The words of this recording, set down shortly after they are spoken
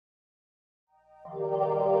Hi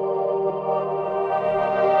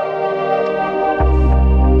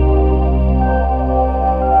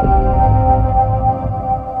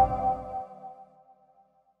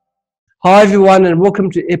everyone, and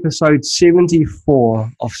welcome to episode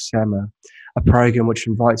 74 of SAMA, a program which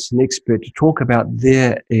invites an expert to talk about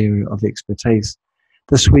their area of expertise.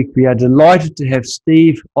 This week we are delighted to have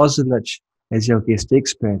Steve Ozanich as our guest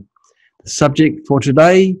expert. The subject for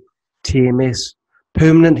today, TMS,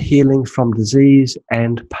 permanent healing from disease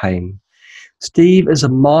and pain. Steve is a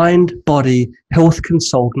mind-body health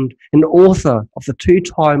consultant and author of the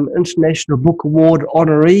two-time International Book Award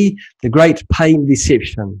honoree, The Great Pain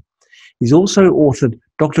Deception. He's also authored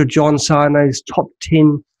Dr. John Sarno's Top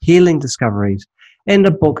 10 Healing Discoveries and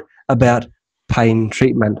a book about pain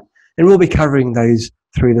treatment. And we'll be covering those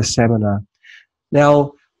through the seminar.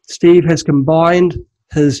 Now, Steve has combined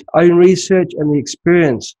his own research and the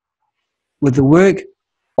experience with the work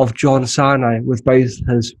of John Sarno, with both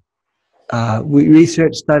his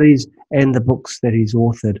research studies and the books that he's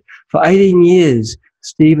authored. For 18 years,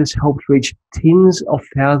 Steve has helped reach tens of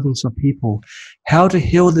thousands of people how to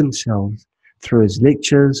heal themselves through his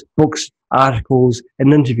lectures, books, articles,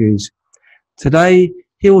 and interviews. Today,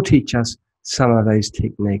 he will teach us some of those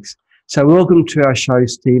techniques. So welcome to our show,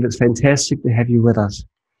 Steve. It's fantastic to have you with us.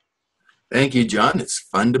 Thank you, John. It's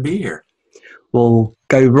fun to be here. We'll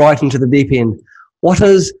go right into the deep end. What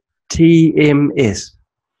is TMS?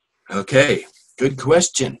 Okay, good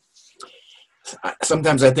question.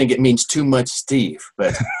 Sometimes I think it means too much Steve,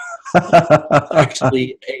 but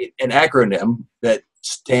actually an acronym that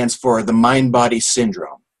stands for the mind-body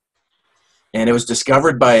syndrome. And it was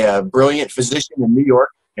discovered by a brilliant physician in New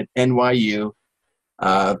York at NYU,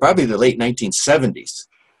 probably the late 1970s.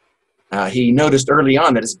 He noticed early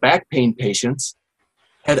on that his back pain patients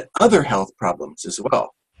had other health problems as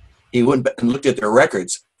well. He went and looked at their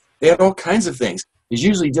records. They had all kinds of things. It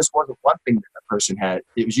usually just wasn't one thing that a person had.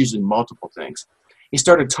 It was usually multiple things. He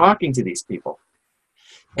started talking to these people,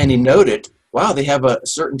 and he noted, wow, they have a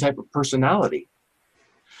certain type of personality,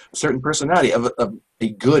 of a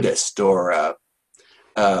goodist or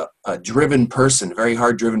a driven person, very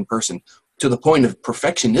hard-driven person, to the point of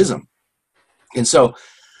perfectionism. And so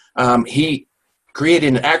he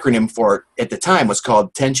created an acronym for it. At the time, was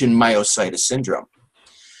called tension myositis syndrome.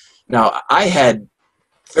 Now, I had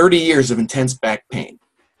 30 years of intense back pain.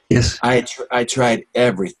 Yes. I tried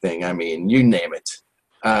everything. I mean, you name it.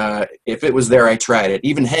 If it was there, I tried it.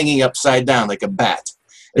 Even hanging upside down like a bat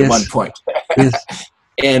at one point. Yes.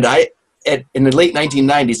 And in the late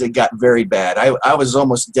 1990s, it got very bad. I was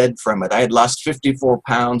almost dead from it. I had lost 54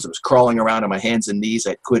 pounds. I was crawling around on my hands and knees.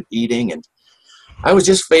 I'd quit eating, and I was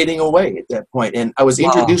just fading away at that point. And I was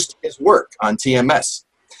introduced to his work on TMS.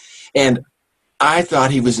 And I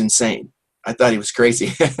thought he was insane. I thought he was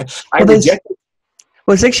crazy. Rejected.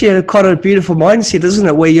 Well, it's actually a kind of beautiful mindset, isn't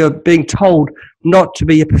it, where you're being told not to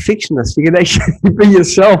be a perfectionist. You can actually be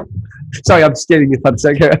yourself. Sorry, I'm stealing your thunder.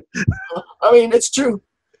 Okay. I mean, it's true.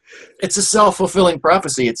 It's a self-fulfilling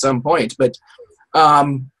prophecy at some point. But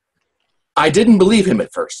I didn't believe him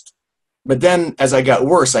at first. But then as I got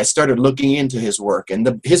worse, I started looking into his work.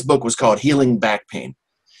 And his book was called Healing Back Pain.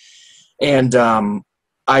 And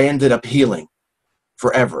I ended up healing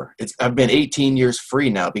forever. I've been 18 years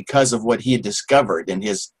free now because of what he had discovered in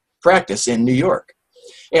his practice in New York.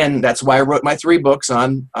 And that's why I wrote my 3 books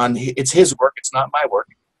on it's his work, it's not my work.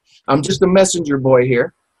 I'm just a messenger boy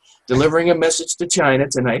here, delivering a message to China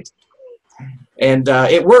tonight. And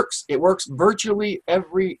it works. It works virtually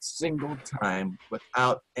every single time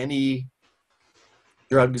without any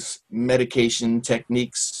drugs, medication,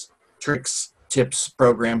 techniques, tricks, tips,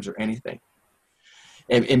 programs, or anything.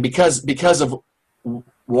 And because of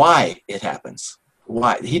why it happens,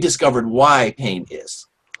 why he discovered why pain is,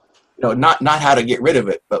 not how to get rid of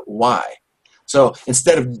it, but why. So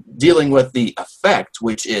instead of dealing with the effect,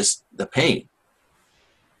 which is the pain,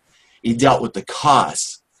 he dealt with the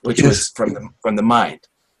cause, which was from the mind.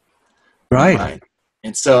 Right.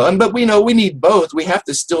 And so, but we know we need both. We have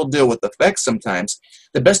to still deal with the effects sometimes.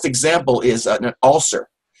 The best example is an ulcer.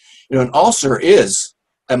 An ulcer is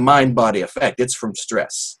a mind-body effect. It's from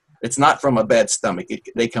stress. It's not from a bad stomach.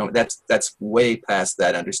 That's way past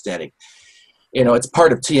that understanding. It's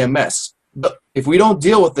part of TMS. But if we don't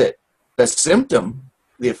deal with it, the symptom,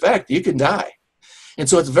 the effect, you can die. And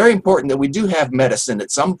so it's very important that we do have medicine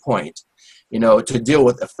at some point, to deal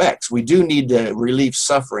with effects. We do need to relieve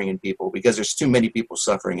suffering in people because there's too many people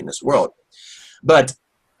suffering in this world. But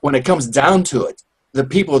when it comes down to it, the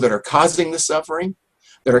people that are causing the suffering,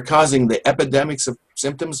 that are causing the epidemics of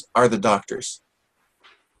symptoms are the doctors.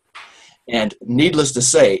 And needless to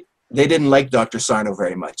say, they didn't like Dr. Sarno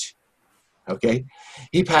very much. Okay,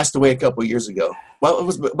 he passed away a couple of years ago. Well, it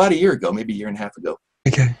was about a year ago, maybe a year and a half ago.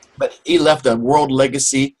 Okay. But he left a world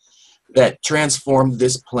legacy that transformed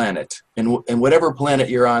this planet, and whatever planet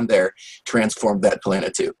you're on there, transformed that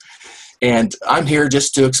planet too. And I'm here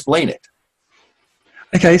just to explain it.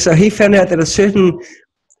 Okay, so he found out that a certain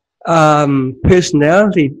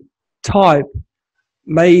personality type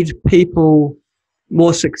made people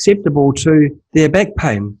more susceptible to their back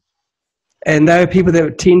pain. And they were people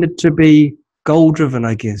that tended to be goal-driven,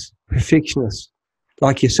 I guess, perfectionists,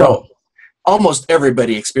 like yourself. So almost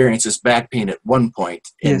everybody experiences back pain at one point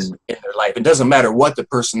in their life. It doesn't matter what the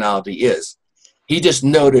personality is. He just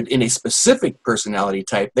noted in a specific personality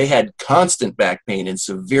type, they had constant back pain and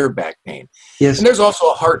severe back pain. Yes. And there's also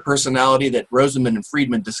a heart personality that Rosenman and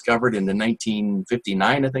Friedman discovered in the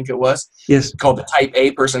 1959, I think it was. Yes. Called the type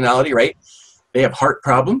A personality, right? They have heart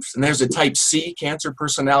problems. And there's a type C cancer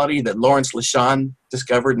personality that Lawrence Leshon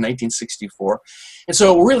discovered in 1964. And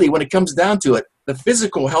so really, when it comes down to it, the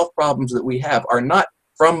physical health problems that we have are not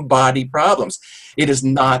from body problems. It is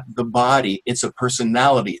not the body. It's a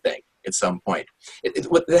personality thing at some point.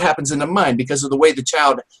 What happens in the mind because of the way the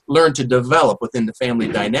child learned to develop within the family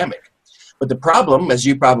dynamic. But the problem, as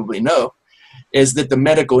you probably know, is that the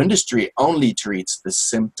medical industry only treats the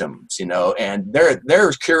symptoms, you know, and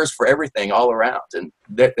there's cures for everything all around, and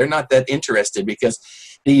they're not that interested because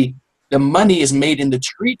the money is made in the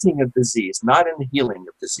treating of disease, not in the healing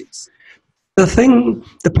of disease.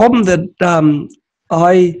 The problem that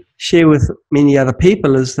I share with many other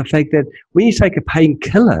people is the fact that when you take a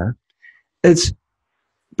painkiller, it's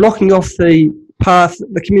blocking off the path,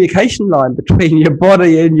 the communication line between your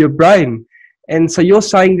body and your brain. And so you're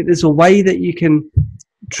saying that there's a way that you can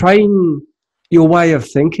train your way of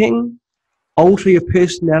thinking, alter your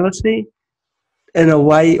personality in a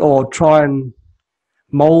way, or try and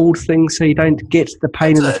mold things so you don't get the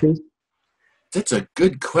pain in the first. That's a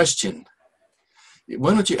good question.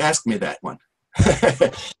 Why don't you ask me that one?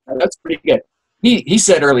 That's pretty good. He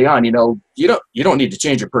said early on, you know, you don't need to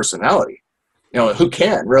change your personality. You know, who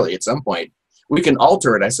can really at some point? We can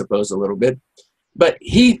alter it, I suppose, a little bit. But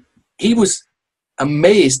he was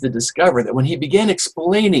amazed to discover that when he began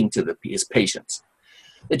explaining to his patients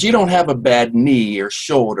that you don't have a bad knee or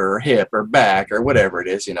shoulder or hip or back or whatever it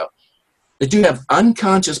is, you know, that you have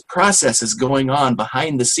unconscious processes going on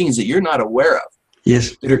behind the scenes that you're not aware of.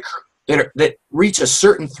 Yes. That reach a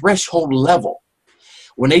certain threshold level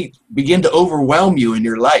when they begin to overwhelm you in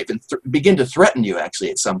your life and begin to threaten you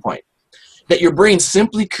actually at some point. That your brain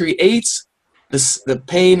simply creates the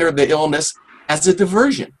pain or the illness as a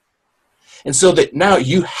diversion. And so that now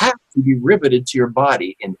you have to be riveted to your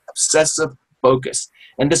body in obsessive focus.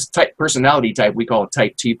 And this personality type, we call a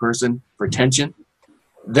type T person for tension.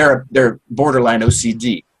 They're borderline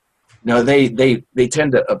OCD. No, they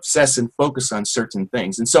tend to obsess and focus on certain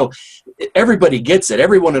things. And so everybody gets it.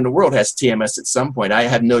 Everyone in the world has TMS at some point. I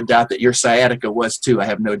have no doubt that your sciatica was too. I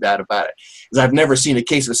have no doubt about it. Because I've never seen a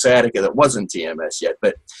case of sciatica that wasn't TMS yet.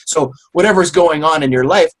 But so whatever's going on in your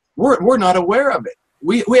life, we're not aware of it.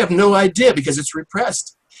 We have no idea because it's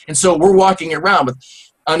repressed. And so we're walking around with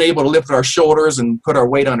unable to lift our shoulders and put our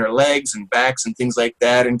weight on our legs and backs and things like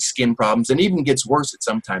that, and skin problems, and even gets worse at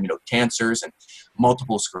some time, you know, cancers and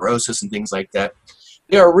multiple sclerosis and things like that.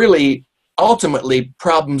 They are really ultimately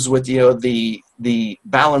problems with, you know, the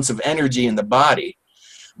balance of energy in the body.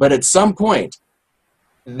 But at some point,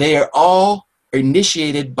 they are all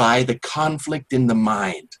initiated by the conflict in the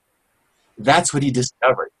mind. That's what he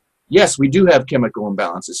discovered. Yes, we do have chemical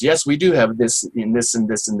imbalances. Yes, we do have this and this and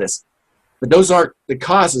this and this. But those aren't the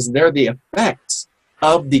causes. They're the effects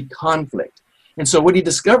of the conflict. And so what he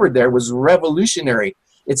discovered there was revolutionary.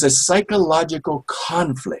 It's a psychological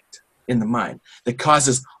conflict in the mind that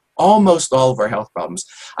causes almost all of our health problems.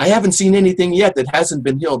 I haven't seen anything yet that hasn't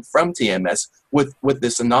been healed from TMS with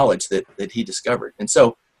this knowledge that he discovered. And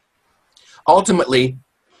so ultimately,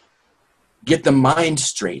 get the mind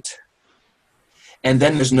straight. And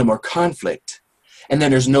then there's no more conflict. And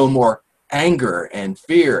then there's no more anger and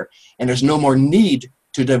fear. And there's no more need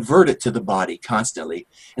to divert it to the body constantly.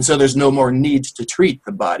 And so there's no more need to treat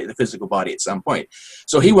the body, the physical body at some point.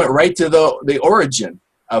 So he went right to the origin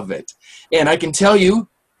of it. And I can tell you,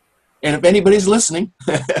 and if anybody's listening,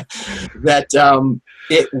 that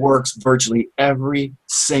it works virtually every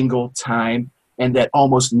single time, and that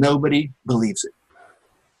almost nobody believes it.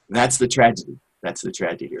 That's the tragedy. That's the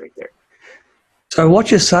tragedy right there. So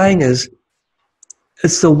what you're saying is,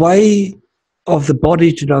 it's the way of the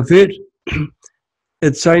body to divert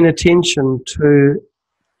its own attention to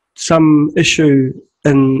some issue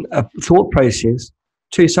in a thought process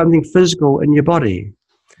to something physical in your body,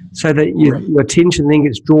 so that your attention then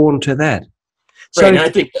gets drawn to that. So, right, and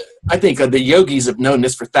I think the yogis have known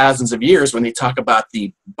this for thousands of years when they talk about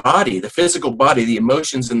the body, the physical body, the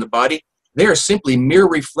emotions in the body. They are simply mere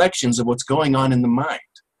reflections of what's going on in the mind.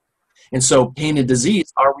 And so pain and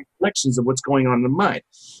disease are reflections of what's going on in the mind.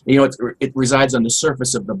 You know, it resides on the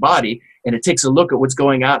surface of the body, and it takes a look at what's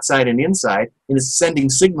going outside and inside, and it's sending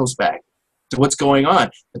signals back to what's going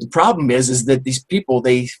on. But the problem is that these people,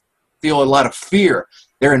 they feel a lot of fear.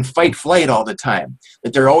 They're in fight flight all the time,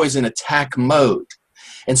 that they're always in attack mode.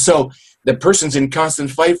 And so the person's in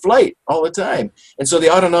constant fight flight all the time. And so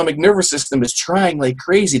the autonomic nervous system is trying like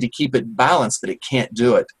crazy to keep it balanced, but it can't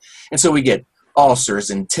do it. And so we get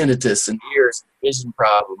ulcers and tinnitus and ears and vision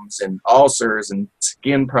problems and ulcers and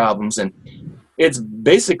skin problems, and it's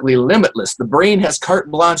basically limitless. The brain has carte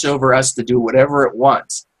blanche over us to do whatever it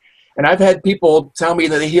wants. And I've had people tell me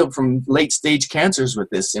that they healed from late stage cancers with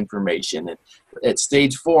this information. And at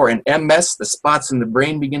stage 4 and MS, the spots in the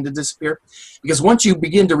brain begin to disappear, because once you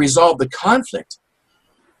begin to resolve the conflict,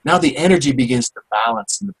 now the energy begins to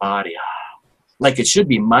balance in the body, like it should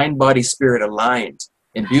be, mind, body, spirit aligned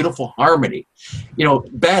in beautiful harmony. You know,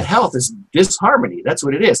 bad health is disharmony. That's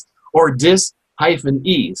what it is. Or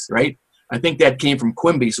dis-ease, right? I think that came from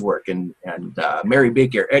Quimby's work, and Mary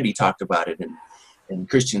Baker Eddy talked about it in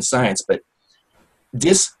Christian Science. But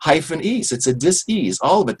dis-ease, it's a dis-ease,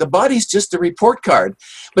 all of it. The body's just a report card.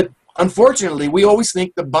 But unfortunately, we always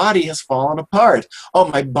think the body has fallen apart. Oh,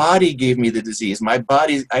 my body gave me the disease. My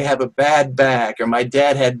body, I have a bad back, or my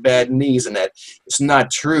dad had bad knees, and that it's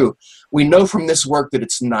not true. We know from this work that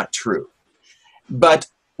it's not true. But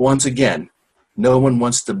once again, no one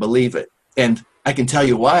wants to believe it. And I can tell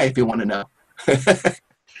you why if you want to know.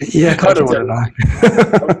 Yeah, I kind of want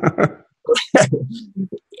to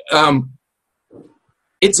know.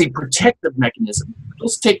 It's a protective mechanism.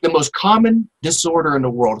 Let's take the most common disorder in the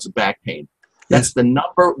world is back pain. That's the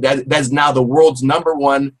number. That's now the world's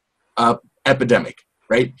 #1 epidemic,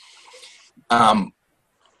 right?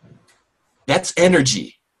 That's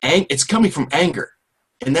energy. It's coming from anger,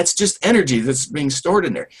 and that's just energy that's being stored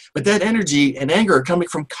in there. But that energy and anger are coming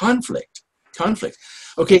from conflict.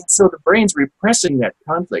 Okay, so the brain's repressing that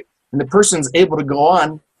conflict, and the person's able to go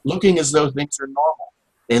on looking as though things are normal.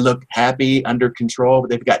 They look happy, under control, but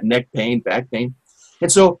they've got neck pain, back pain.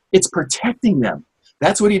 And so it's protecting them.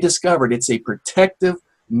 That's what he discovered. It's a protective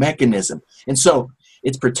mechanism. And so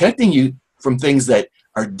it's protecting you from things that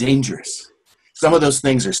are dangerous. Some of those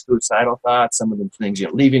things are suicidal thoughts. Some of them things, you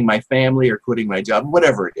know, leaving my family or quitting my job,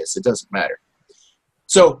 whatever it is, it doesn't matter.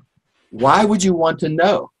 So why would you want to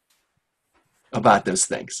know about those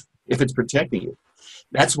things if it's protecting you?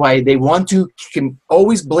 That's why they want to can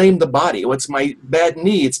always blame the body. What's my bad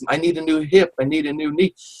knee? I need a new hip. I need a new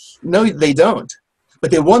knee. No, they don't.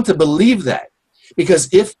 But they want to believe that, because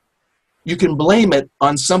if you can blame it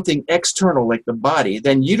on something external like the body,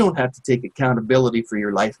 then you don't have to take accountability for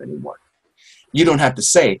your life anymore. You don't have to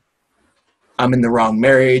say, I'm in the wrong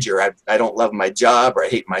marriage, or I don't love my job, or I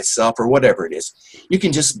hate myself, or whatever it is. You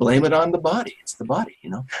can just blame it on the body. It's the body, you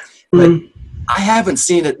know. But I haven't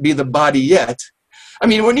seen it be the body yet. I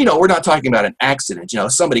mean, we're not talking about an accident. You know,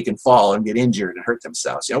 somebody can fall and get injured and hurt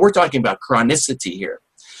themselves. You know, we're talking about chronicity here.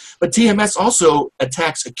 But TMS also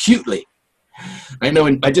attacks acutely. I know,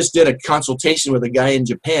 I just did a consultation with a guy in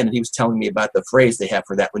Japan, and he was telling me about the phrase they have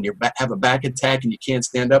for that when you have a back attack and you can't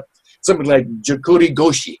stand up. Something like Jokuri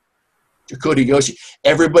Goshi. Jokuri Goshi.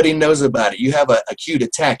 Everybody knows about it. You have an acute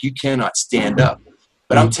attack, you cannot stand up.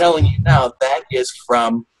 But I'm telling you now, that is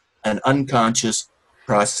from an unconscious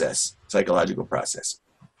process, psychological process.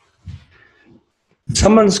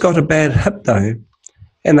 Someone's got a bad hip though,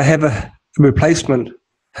 and they have a replacement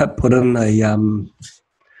hip put in, a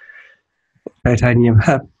titanium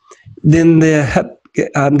hip. Then their hip,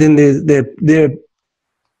 then their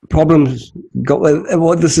problems got.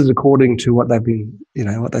 Well, this is according to what they've been,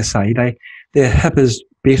 what they say. Their hip is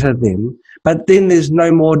better then, but then there's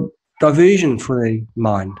no more diversion for the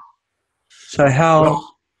mind. So how?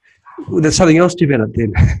 Well, there's something else developed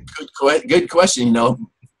then. Good question.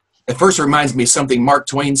 It first reminds me of something Mark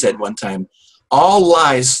Twain said one time. All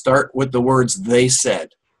lies start with the words they said.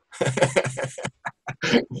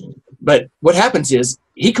 But what happens is,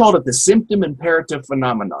 he called it the symptom imperative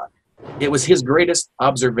phenomenon. It was his greatest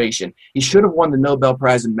observation. He should have won the Nobel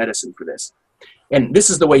Prize in medicine for this. And this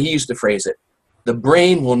is the way he used to phrase it. The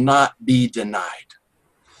brain will not be denied.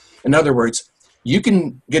 In other words, you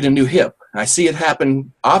can get a new hip. I see it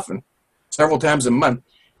happen often, several times a month.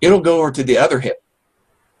 It'll go over to the other hip.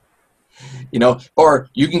 Or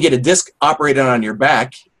you can get a disc operated on your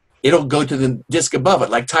back. It'll go to the disc above it,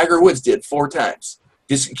 like Tiger Woods did 4 times.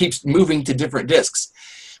 Just keeps moving to different discs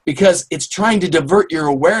because it's trying to divert your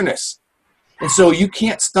awareness. And so you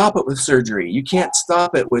can't stop it with surgery. You can't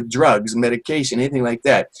stop it with drugs, medication, anything like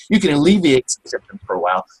that. You can alleviate some symptoms for a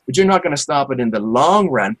while, but you're not going to stop it in the long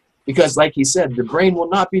run because, like he said, the brain will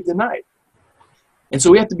not be denied. And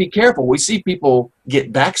so we have to be careful. We see people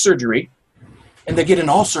get back surgery, and they get an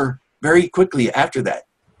ulcer very quickly after that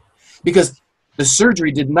because the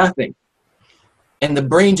surgery did nothing. And the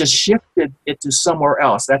brain just shifted it to somewhere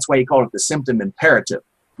else. That's why he called it the symptom imperative.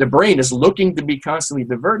 The brain is looking to be constantly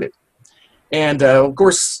diverted. And of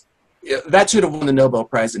course, that should have won the Nobel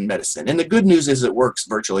Prize in medicine. And the good news is it works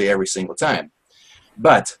virtually every single time.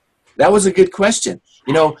 But that was a good question.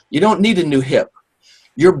 You know, you don't need a new hip.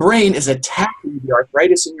 Your brain is attacking the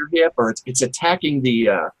arthritis in your hip, or it's attacking the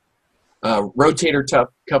rotator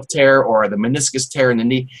cuff tear, or the meniscus tear in the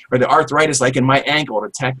knee, or the arthritis like in my ankle. It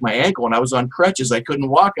attacked my ankle, and I was on crutches. I couldn't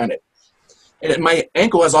walk on it. And my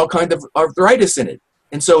ankle has all kinds of arthritis in it.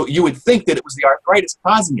 And so you would think that it was the arthritis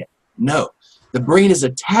causing it. No. The brain is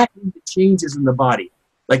attacking the changes in the body,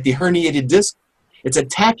 like the herniated disc. It's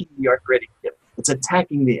attacking the arthritic hip. It's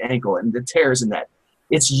attacking the ankle and the tears in that.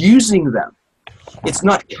 It's using them. It's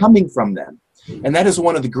not coming from them. And that is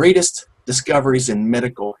one of the greatest discoveries in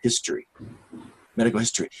medical history.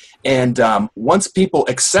 And once people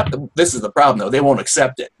accept, this is the problem though, they won't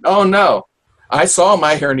accept it. Oh no, I saw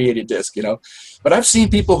my herniated disc, you know. But I've seen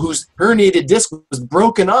people whose herniated disc was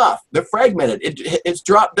broken off. They're fragmented. It's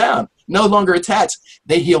dropped down, no longer attached.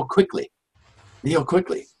 They heal quickly.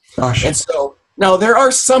 Gosh. And so now there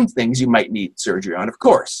are some things you might need surgery on, of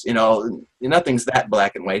course. You know, nothing's that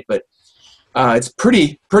black and white, but it's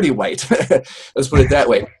pretty white. Let's put it that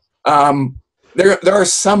way. There are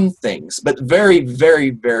some things, but very, very,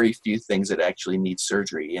 very few things that actually need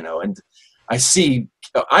surgery. You know, and I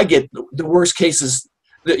get the worst cases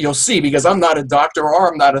that you'll see because I'm not a doctor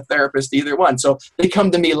or I'm not a therapist, either one. So they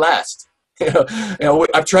come to me last. You know,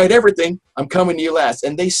 I've tried everything. I'm coming to you last,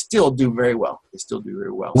 and they still do very well.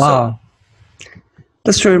 Wow. So,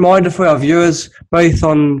 just a reminder for our viewers, both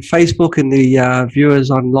on Facebook and the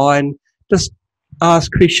viewers online, just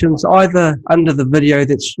ask questions either under the video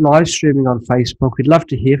that's live streaming on Facebook. We'd love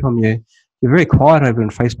to hear from you. You're very quiet over in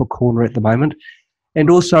Facebook corner at the moment.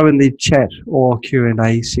 And also in the chat or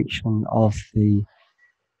Q&A section of the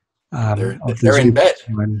they're in bed.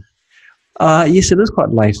 Yes, it is quite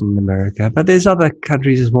late in America, but there's other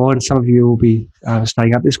countries as well, and some of you will be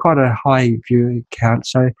staying up. There's quite a high view count,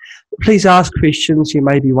 so please ask questions. You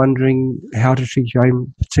may be wondering how to treat your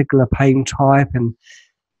own particular pain type, and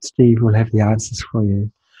Steve will have the answers for you.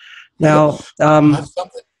 Now,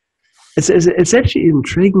 it's actually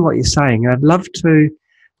intriguing what you're saying. I'd love to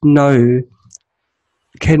know,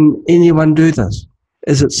 can anyone do this?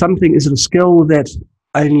 Is it a skill that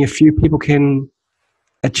only a few people can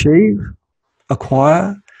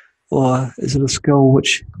acquire, or is it a skill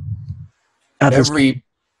which others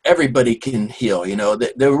everybody can heal? You know,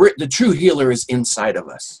 the true healer is inside of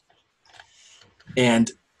us.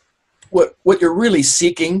 And what you're really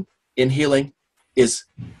seeking in healing is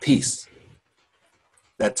peace.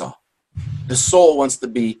 That's all. The soul wants to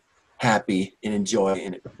be happy and enjoy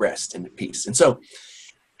and at rest and at peace. And so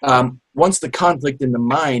once the conflict in the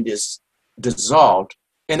mind is dissolved,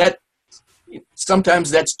 and that sometimes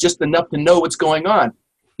that's just enough to know what's going on.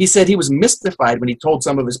 He said he was mystified when he told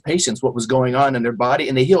some of his patients what was going on in their body,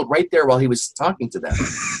 and they healed right there while he was talking to them.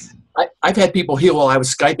 I've had people heal while I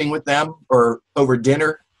was Skyping with them or over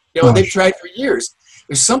dinner. You know, they've tried for years.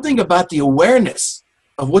 There's something about the awareness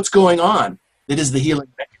of what's going on that is the healing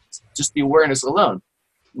mechanism, just the awareness alone.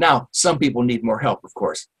 Now, some people need more help, of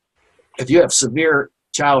course. If you have severe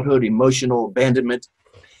childhood emotional abandonment,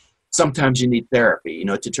 sometimes you need therapy, you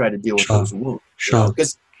know, to try to deal with those wounds. Sure.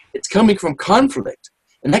 Because it's coming from conflict.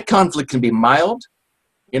 And that conflict can be mild,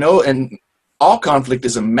 you know, and all conflict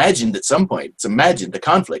is imagined at some point. It's imagined, the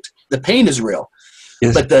conflict. The pain is real.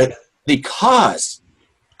 Yes. But the cause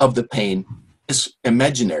of the pain is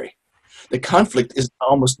imaginary. The conflict is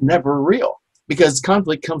almost never real because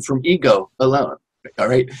conflict comes from ego alone. All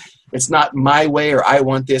right. It's not my way or I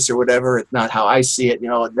want this or whatever. It's not how I see it. You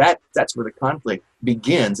know, that's where the conflict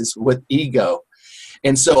begins. It's with ego.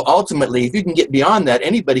 And so ultimately, if you can get beyond that,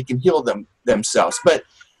 anybody can heal themselves. But,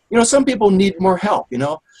 you know, some people need more help. You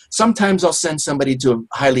know, sometimes I'll send somebody to a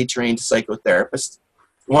highly trained psychotherapist,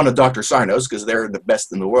 one of Dr. Sarno's, because they're the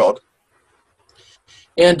best in the world.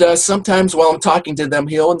 And sometimes while I'm talking to them,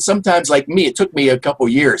 heal. And sometimes, like me, it took me a couple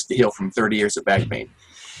years to heal from 30 years of back pain.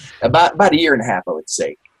 About a year and a half, I would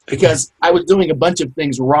say, because I was doing a bunch of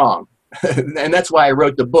things wrong. And that's why I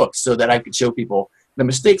wrote the book, so that I could show people the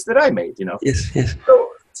mistakes that I made, you know. Yes, yes.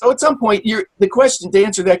 So at some point, to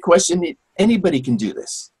answer that question, anybody can do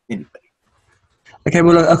this. Anybody. Okay,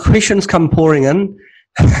 well, a question's come pouring in.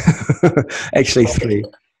 Actually, three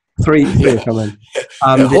Yeah. have come in.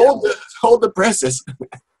 Yeah, hold the presses.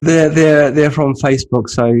 They're from Facebook.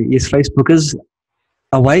 So yes, Facebook is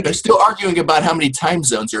They're awake. still arguing about how many time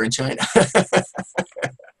zones are in China.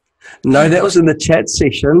 No, that was in the chat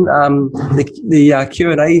session. The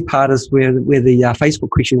Q&A part is where the Facebook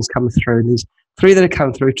questions come through. There's three that have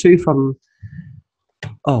come through. Two from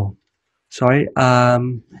sorry.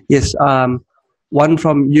 Yes. One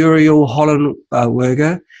from Uriel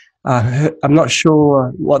Hollenberger. I'm not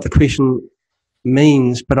sure what the question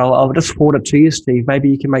means, but I'll just forward it to you, Steve. Maybe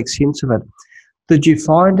you can make sense of it. Did you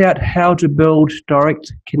find out how to build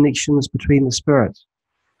direct connections between the spirits?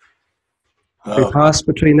 We pass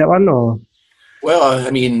between that one, or? Well,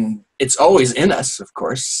 I mean, it's always in us, of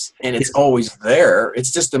course, and it's always there.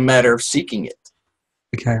 It's just a matter of seeking it.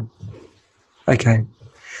 Okay.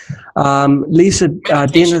 Lisa,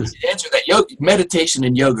 Dennis. To answer that, meditation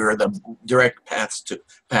and yoga are the direct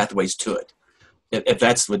pathways to it, if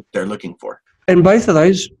that's what they're looking for. And both of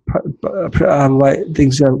those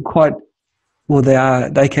things are quite well.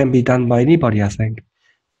 They can be done by anybody, I think,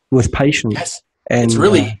 with patience. Yes, and it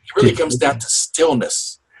really comes down to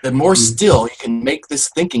stillness. The more still you can make this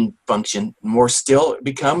thinking function, the more still it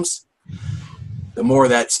becomes, the more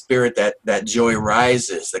that spirit, that joy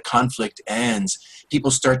rises, the conflict ends.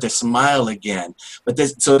 People start to smile again.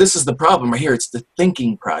 So this is the problem right here. It's the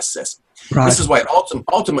thinking process. Right. This is why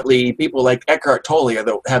ultimately people like Eckhart Tolle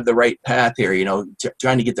have the right path here,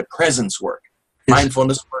 trying to get the presence work,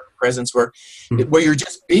 mindfulness work, presence work, where you're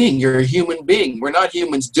just being. You're a human being. We're not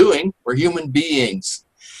humans doing, we're human beings.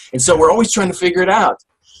 And so we're always trying to figure it out.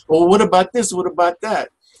 Well, what about this? What about that?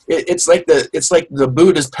 It's like the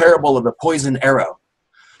Buddha's parable of the poison arrow.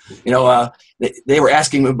 They were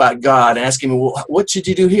asking him about God, asking him, well, what should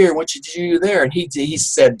you do here? What should you do there? And he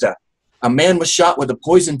said, a man was shot with a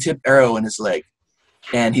poison-tipped arrow in his leg.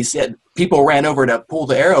 And he said, people ran over to pull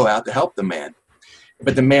the arrow out to help the man.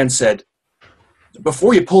 But the man said,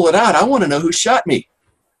 before you pull it out, I want to know who shot me.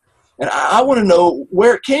 And I want to know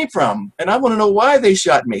where it came from. And I want to know why they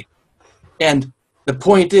shot me. And the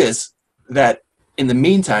point is that in the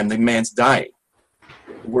meantime, the man's dying.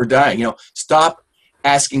 We're dying. Stop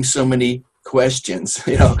asking so many questions.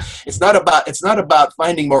 It's not about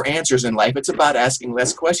finding more answers in life. It's about asking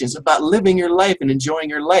less questions. It's about living your life and enjoying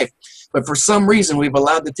your life. But for some reason, we've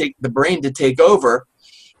allowed the brain to take over,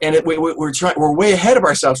 and we're way ahead of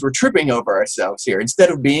ourselves. We're tripping over ourselves here instead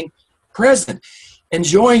of being present,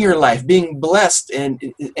 enjoying your life, being blessed,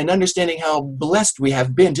 and understanding how blessed we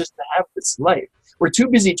have been just to have this life. We're too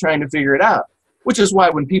busy trying to figure it out, which is why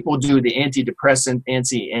when people do the antidepressant,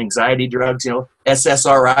 anti-anxiety drugs,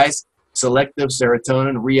 SSRIs, selective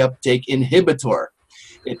serotonin reuptake inhibitor,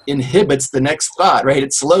 it inhibits the next thought, right?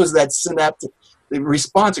 It slows that synaptic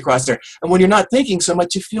response across there. And when you're not thinking so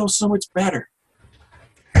much, you feel so much better.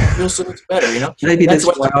 Maybe that's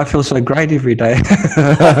why I feel so great every day.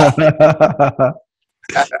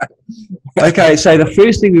 Okay, so the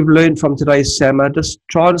first thing we've learned from today's Sama, just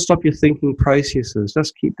try to stop your thinking processes.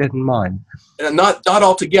 Just keep that in mind. Not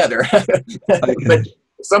altogether, okay. But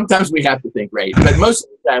sometimes we have to think, right? But most of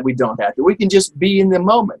the time we don't have to. We can just be in the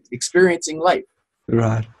moment, experiencing life.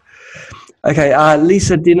 Right. Okay,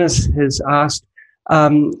 Lisa Dennis has asked,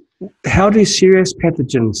 how do serious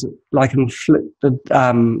pathogens like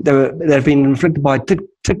that have been inflicted by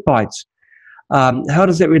tick bites, how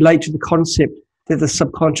does that relate to the concept that the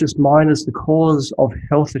subconscious mind is the cause of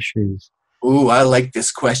health issues? Ooh, I like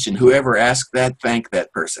this question. Whoever asked that, thank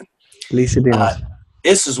that person. Lisa Dennis.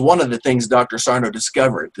 This is one of the things Dr. Sarno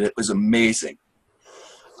discovered that was amazing.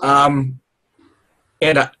 And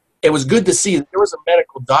it was good to see. There was a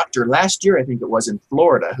medical doctor last year, I think it was, in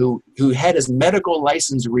Florida, who had his medical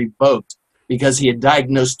license revoked because he had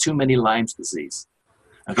diagnosed too many Lyme's disease.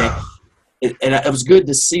 Okay? And it was good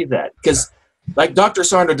to see that because, like Dr.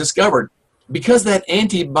 Sarno discovered, because that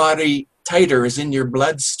antibody titer is in your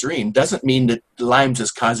bloodstream doesn't mean that Lyme's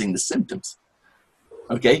is causing the symptoms.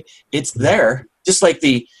 Okay? It's there. Just like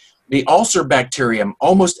the ulcer bacterium,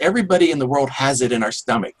 almost everybody in the world has it in our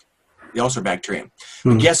stomach, the ulcer bacterium.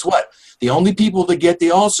 But guess what? The only people that get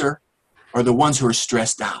the ulcer are the ones who are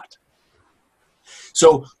stressed out.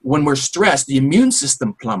 So when we're stressed, the immune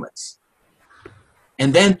system plummets.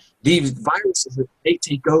 And then these viruses, they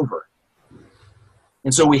take over.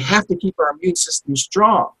 And so we have to keep our immune system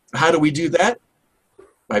strong. How do we do that?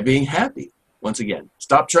 By being happy. Once again,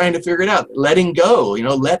 stop trying to figure it out. Letting go,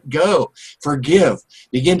 let go, forgive,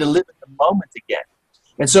 begin to live in the moment again.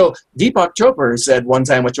 And so Deepak Chopra said one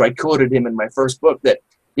time, which I quoted him in my first book, that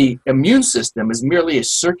the immune system is merely a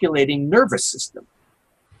circulating nervous system.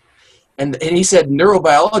 And he said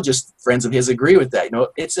neurobiologists, friends of his, agree with that. You know,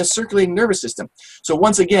 it's a circulating nervous system. So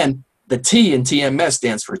once again, the T in TMS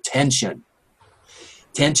stands for tension.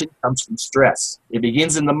 Tension comes from stress. It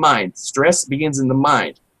begins in the mind. Stress begins in the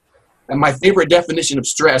mind. And my favorite definition of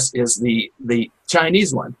stress is the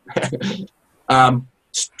Chinese one.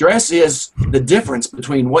 Stress is the difference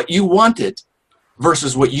between what you wanted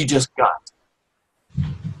versus what you just got.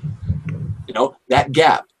 You know, that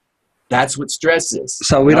gap. That's what stress is.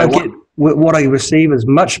 So we don't get what I receive is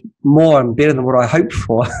much more and better than what I hoped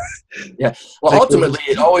for. Yeah. Well, ultimately,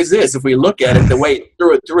 it always is if we look at it the way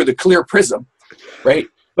through the clear prism, right?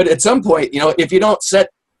 But at some point, you know, if you don't set,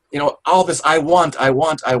 you know, all this I want,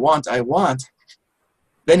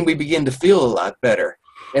 then we begin to feel a lot better.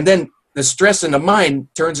 And then the stress in the mind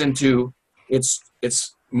turns into, it's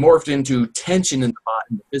morphed into tension in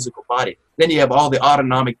the physical body. Then you have all the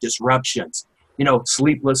autonomic disruptions, you know,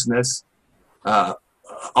 sleeplessness,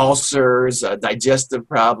 ulcers, digestive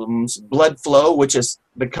problems, blood flow, which is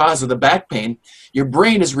the cause of the back pain. Your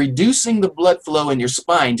brain is reducing the blood flow in your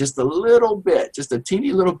spine just a little bit, just a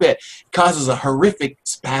teeny little bit. It causes a horrific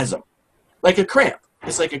spasm, like a cramp.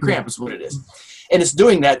 It's like a cramp is what it is. And it's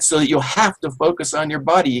doing that so that you'll have to focus on your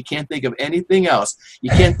body. You can't think of anything else. You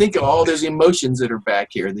can't think of all those emotions that are back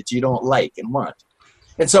here that you don't like and want.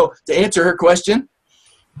 And so to answer her question,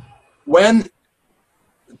 when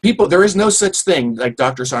people, there is no such thing, like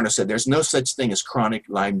Dr. Sarno said, there's no such thing as chronic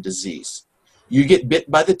Lyme disease. You get bit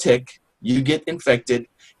by the tick, you get infected,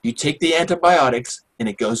 you take the antibiotics, and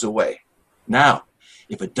it goes away. Now,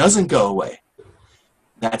 if it doesn't go away,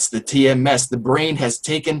 that's the TMS. The brain has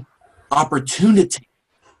taken opportunity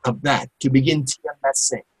of that to begin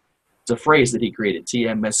TMSing. It's a phrase that he created,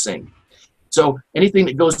 TMSing. So anything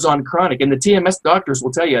that goes on chronic, and the TMS doctors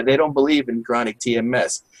will tell you they don't believe in chronic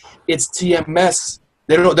TMS. It's TMS.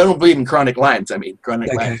 They don't believe in chronic Lyme's. I mean,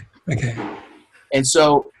 chronic Lyme. Okay. And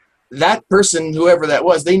so that person, whoever that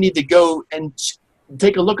was, they need to go and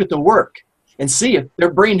take a look at the work and see if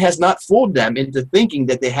their brain has not fooled them into thinking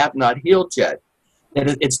that they have not healed yet,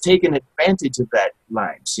 that it's taken advantage of that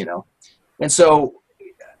Lyme's, you know. And so,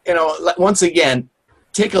 you know, once again,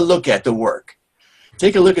 take a look at the work.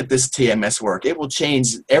 Take a look at this TMS work. It will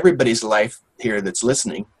change everybody's life here that's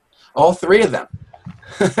listening. All three of them.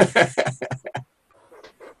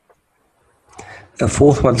 A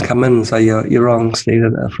fourth one's come in, so you're wrong, Steve.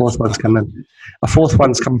 A fourth one's come in. A fourth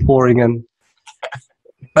one's come pouring in.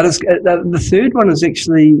 But it's, the third one is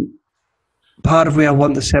actually part of where I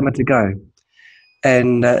want the SAMA to go.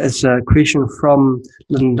 And it's a question from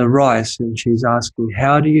Linda Rice, and she's asking,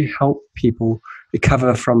 how do you help people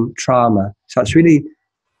recover from trauma? So it's really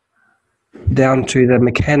down to the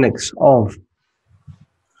mechanics of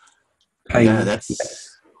pain. Yeah,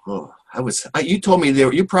 that's... Oh, you told me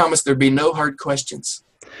you promised there'd be no hard questions.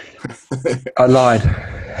 I lied.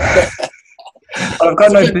 I've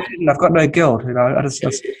got no burden. I've got no guilt. You know,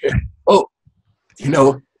 Oh, you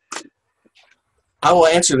know, I will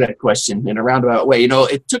answer that question in a roundabout way. You know,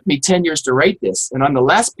 it took me 10 years to write this, and on the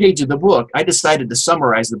last page of the book, I decided to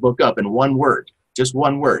summarize the book up in one word, just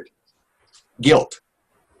one word: guilt.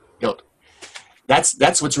 Guilt.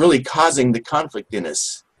 That's what's really causing the conflict in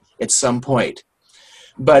us at some point.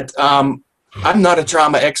 But I'm not a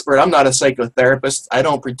trauma expert. I'm not a psychotherapist. I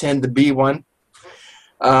don't pretend to be one.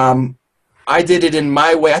 I did it in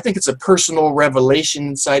my way. I think it's a personal revelation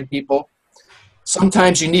inside people.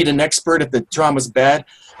 Sometimes you need an expert if the trauma's bad.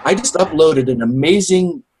 I just uploaded an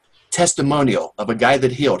amazing testimonial of a guy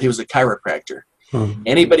that healed. He was a chiropractor.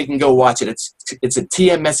 Anybody can go watch it. It's a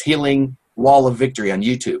TMS healing wall of victory on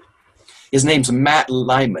YouTube. His name's Matt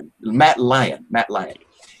Lyon.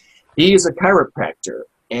 He is a chiropractor,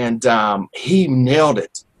 and he nailed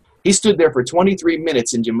it. He stood there for 23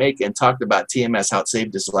 minutes in Jamaica and talked about TMS, how it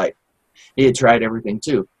saved his life. He had tried everything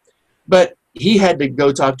too. But he had to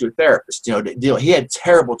go talk to a therapist, you know, to deal. He had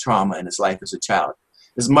terrible trauma in his life as a child.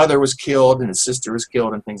 His mother was killed and his sister was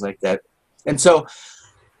killed and things like that. And so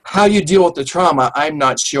how you deal with the trauma, I'm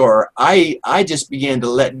not sure. I just began to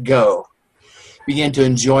let go, began to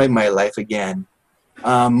enjoy my life again.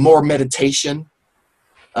 More meditation.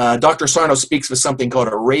 Dr. Sarno speaks with something called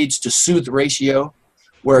a rage to soothe ratio,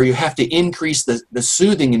 where you have to increase the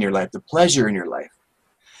soothing in your life, the pleasure in your life.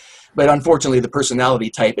 But unfortunately, the personality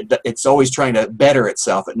type, it's always trying to better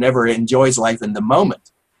itself. It never enjoys life in the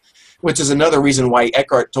moment, which is another reason why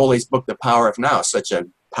Eckhart Tolle's book, The Power of Now, is such a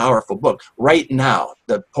powerful book. Right now,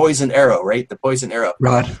 the poison arrow, right? The poison arrow.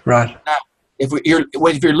 Right. Now, if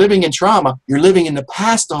you're living in trauma, you're living in the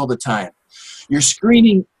past all the time. You're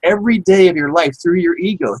screening every day of your life through your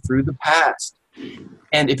ego, through the past.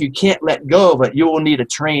 And if you can't let go of it, you will need a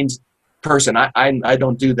trained person. I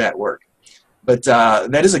don't do that work. But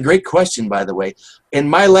that is a great question, by the way. In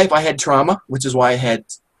my life, I had trauma, which is why I had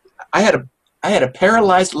a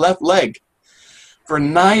paralyzed left leg. For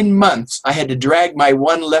 9 months, I had to drag my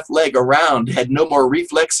one left leg around, had no more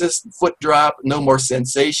reflexes, foot drop, no more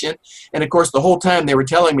sensation. And of course, the whole time they were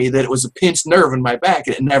telling me that it was a pinched nerve in my back,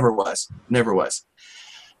 and it never was, never was.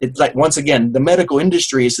 It's like, once again, the medical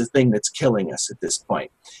industry is the thing that's killing us at this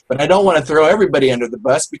point. But I don't want to throw everybody under the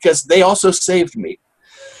bus, because they also saved me.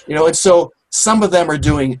 You know, and so some of them are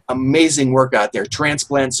doing amazing work out there.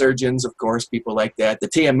 Transplant surgeons, of course, people like that. The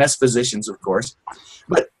TMS physicians, of course.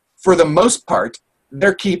 But for the most part,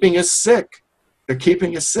 they're keeping us sick. They're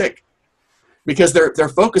keeping us sick because they're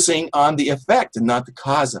focusing on the effect and not the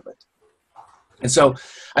cause of it. And so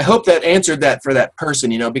I hope that answered that for that person,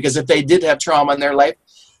 you know, because if they did have trauma in their life,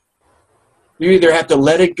 you either have to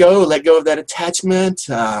let go of that attachment,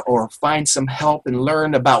 or find some help and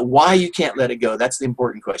learn about why you can't let it go. That's the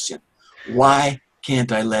important question. Why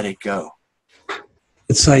can't I let it go?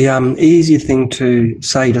 It's a easy thing to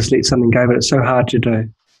say, just let something go, but it's so hard to do.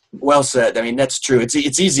 Well said. I mean, that's true. It's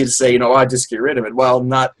easy to say, you know, I just get rid of it. Well,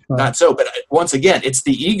 not so. But once again, it's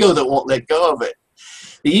the ego that won't let go of it.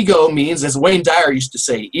 The ego means, as Wayne Dyer used to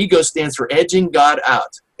say, ego stands for edging God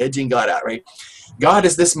out. Edging God out, right? God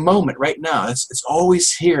is this moment right now. It's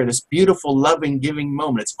always here, this beautiful, loving, giving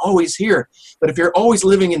moment. It's always here. But if you're always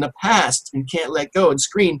living in the past and can't let go and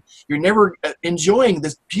scream, you're never enjoying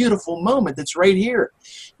this beautiful moment that's right here.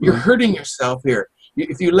 You're hurting yourself here.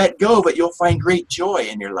 If you let go of it, you'll find great joy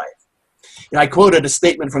in your life. And I quoted a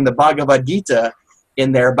statement from the Bhagavad Gita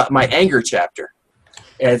in there about my anger chapter.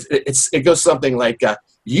 And it goes something like,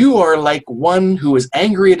 you are like one who is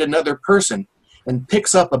angry at another person and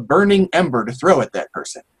picks up a burning ember to throw at that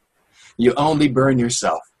person. You only burn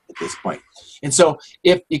yourself at this point. And so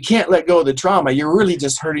if you can't let go of the trauma, you're really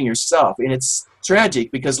just hurting yourself. And it's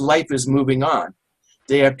tragic because life is moving on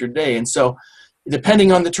day after day. And so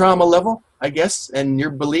depending on the trauma level, I guess, and your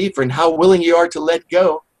belief and how willing you are to let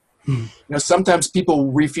go, you know, sometimes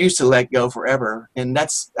people refuse to let go forever. And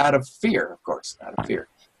that's out of fear, of course, out of fear.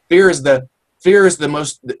 Fear is the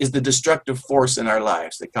destructive force in our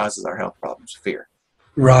lives that causes our health problems. Fear,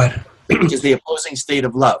 right? Which is the opposing state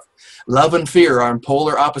of love. Love and fear are on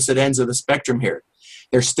polar opposite ends of the spectrum here.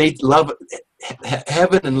 They're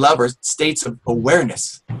heaven and love are states of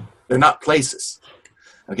awareness. They're not places.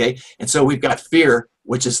 Okay, and so we've got fear,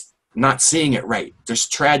 which is not seeing it right. There's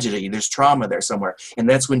tragedy, there's trauma there somewhere, and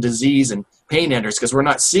that's when disease and pain enters because we're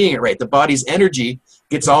not seeing it right. The body's energy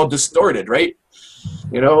gets all distorted, right?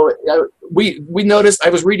 You know, we noticed, I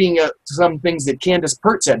was reading some things that Candace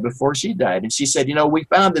Pert said before she died, and she said, you know, we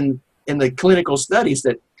found in the clinical studies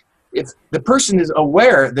that if the person is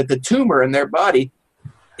aware that the tumor in their body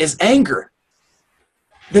is anger,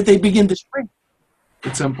 that they begin to shrink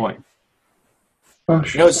at some point. Oh,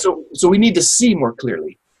 you know, so we need to see more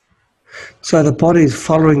clearly. So the body's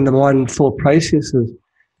following the mind thought processes.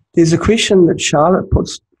 There's a question that Charlotte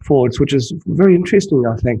puts forward, which is very interesting,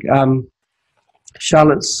 I think.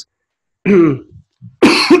 Charlotte's sorry,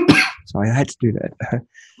 I had to do that.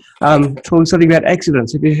 Talking something about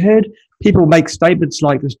accidents. Have you heard people make statements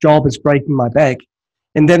like, this job is breaking my back,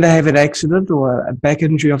 and then they have an accident or a back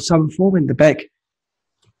injury of some form in the back?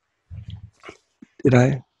 You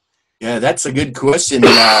know? Yeah, that's a good question.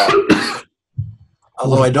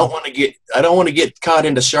 Although I don't want to get caught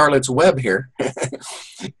into Charlotte's web here.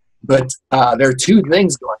 But there are two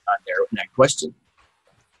things going on there in that question.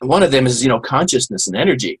 One of them is, you know, consciousness and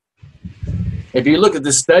energy. If you look at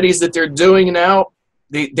the studies that they're doing now,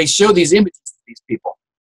 they show these images of these people.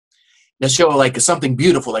 They'll show like something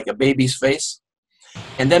beautiful, like a baby's face,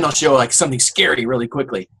 and then they'll show like something scary really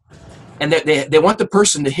quickly. And they want the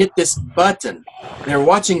person to hit this button. They're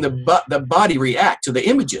watching the body react to the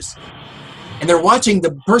images. And they're watching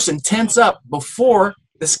the person tense up before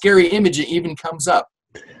the scary image even comes up.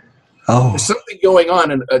 Oh. There's something going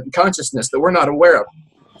on in consciousness that we're not aware of.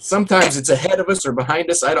 Sometimes it's ahead of us or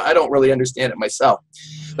behind us. I don't really understand it myself.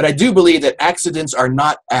 But I do believe that accidents are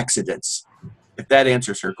not accidents, if that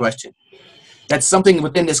answers her question. That's something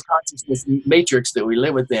within this consciousness matrix that we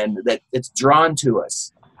live within that it's drawn to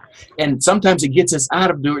us. And sometimes it gets us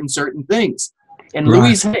out of doing certain things. And Right.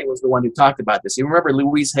 Louise Hay was the one who talked about this. You remember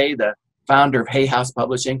Louise Hay, the founder of Hay House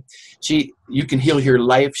Publishing? You Can Heal Your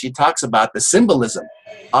Life. She talks about the symbolism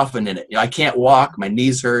often in it. You know, I can't walk, my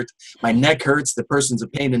knees hurt, my neck hurts, the person's a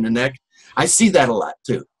pain in the neck. I see that a lot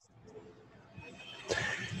too.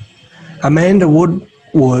 Amanda Wood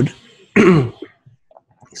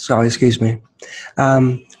sorry, excuse me.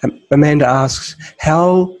 Amanda asks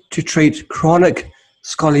how to treat chronic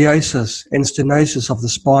scoliosis and stenosis of the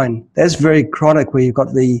spine. That's very chronic, where you've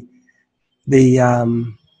got the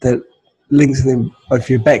the links of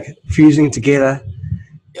your back fusing together.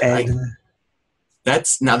 And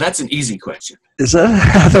that's an easy question. Is it?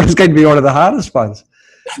 I thought it was going to be one of the hardest ones.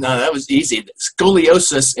 No, that was easy.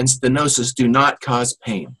 Scoliosis and stenosis do not cause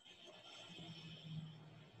pain.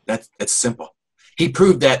 That's simple. He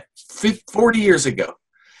proved that 40 years ago.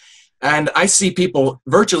 And I see people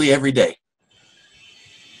virtually every day.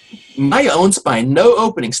 My own spine, no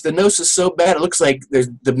opening, stenosis so bad it looks like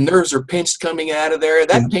the nerves are pinched coming out of there.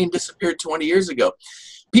 That pain disappeared 20 years ago.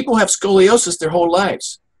 People have scoliosis their whole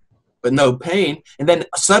lives, but no pain. And then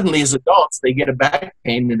suddenly as adults, they get a back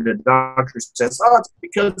pain and the doctor says, oh, it's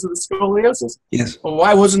because of the scoliosis. Yes. Well,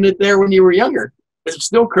 why wasn't it there when you were younger? It's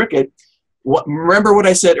still crooked. Remember what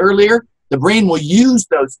I said earlier? The brain will use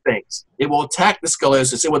those things. It will attack the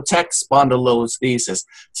scoliosis. It will attack spondylolisthesis,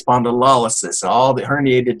 spondylolysis, all the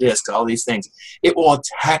herniated discs, all these things. It will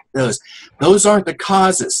attack those. Those aren't the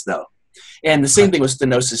causes, though. And the same thing with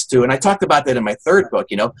stenosis, too. And I talked about that in my third book.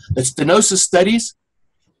 You know, the stenosis studies,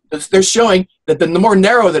 they're showing that the more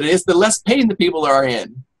narrow that it is, the less pain the people are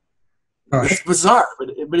in. Right. It's bizarre,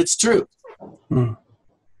 but it's true. Hmm.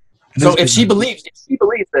 So if she believes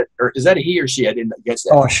that, or is that a he or she? I didn't guess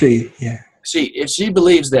that. Oh, she, yeah. If she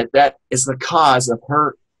believes that that is the cause of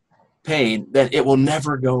her pain, then it will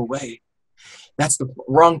never go away. That's the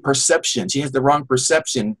wrong perception. She has the wrong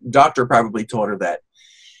perception. Doctor probably told her that.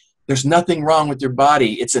 There's nothing wrong with your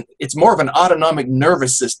body. It's more of an autonomic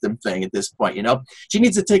nervous system thing at this point, you know. She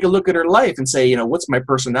needs to take a look at her life and say, you know, what's my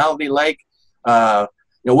personality like? You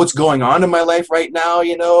know, what's going on in my life right now,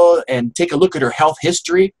 you know, and take a look at her health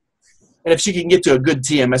history. And if she can get to a good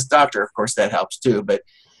TMS doctor, of course, that helps too. But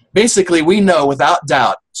basically, we know without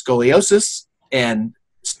doubt scoliosis and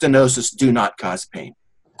stenosis do not cause pain.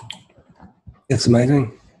 It's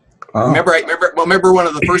amazing. Wow. Remember one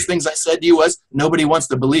of the first things I said to you was, nobody wants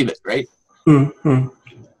to believe it, right? Mm-hmm.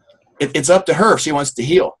 It's up to her if she wants to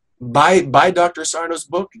heal. Buy Dr. Sarno's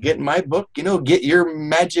book, get my book, you know, get your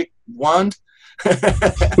magic wand. I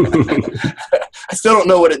still don't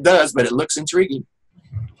know what it does, but it looks intriguing.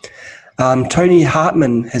 Tony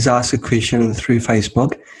Hartman has asked a question through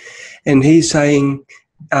Facebook, and he's saying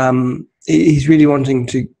he's really wanting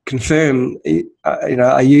to confirm, you know,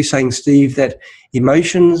 are you saying, Steve, that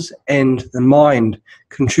emotions and the mind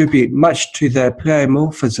contribute much to the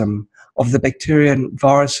pleomorphism of the bacteria and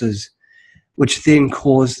viruses, which then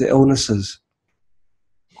cause the illnesses?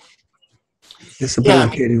 It's a bit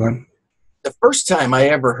tricky one. The first time I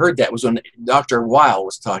ever heard that was when Dr. Weil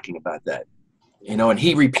was talking about that, you know, and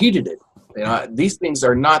he repeated it. You know, these things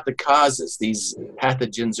are not the causes, these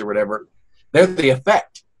pathogens or whatever. They're the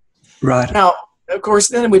effect. Right. Now, of course,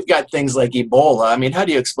 then we've got things like Ebola. I mean, how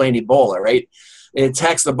do you explain Ebola, right? It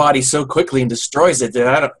attacks the body so quickly and destroys it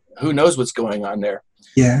that who knows what's going on there.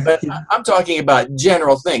 Yeah. But I'm talking about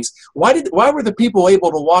general things. Why were the people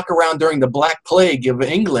able to walk around during the Black Plague of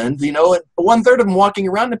England? You know, 1/3 of them walking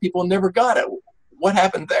around, the people never got it. What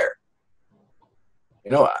happened there? You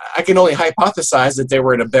know, I can only hypothesize that they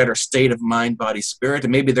were in a better state of mind, body, spirit,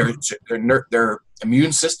 and maybe their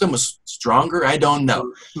immune system was stronger. I don't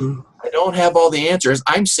know. Mm-hmm. I don't have all the answers.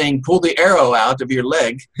 I'm saying pull the arrow out of your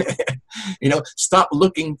leg. You know, stop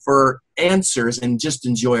looking for answers and just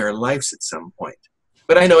enjoy our lives at some point.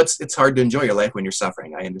 But I know it's hard to enjoy your life when you're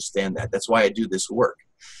suffering. I understand that. That's why I do this work.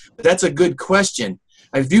 But that's a good question.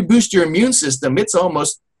 If you boost your immune system, it's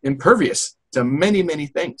almost impervious to many, many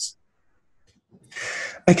things.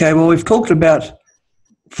 Okay, well, we've talked about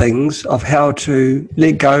things of how to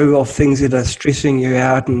let go of things that are stressing you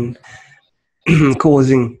out and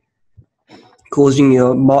causing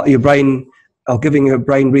your brain, or giving your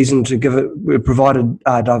brain reason to provide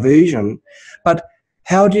a diversion. But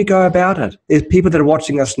how do you go about it? There's people that are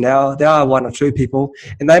watching us now. There are 1 or 2 people,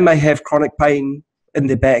 and they may have chronic pain in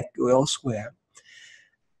their back or elsewhere.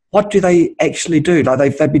 What do they actually do?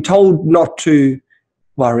 Like they'd be told not to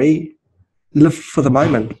worry, live for the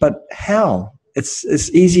moment, but how? It's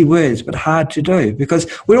easy words, but hard to do, because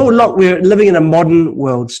we're living in a modern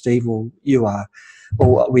world, Steve, or you are,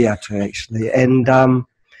 or we are too, actually, and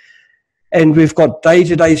we've got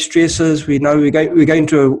day-to-day stresses. We know we're going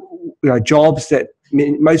to jobs that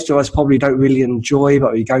most of us probably don't really enjoy,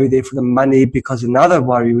 but we go there for the money, because another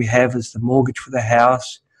worry we have is the mortgage for the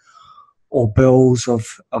house or bills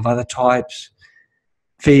of other types,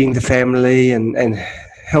 feeding the family and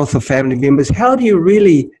health of family members. How do you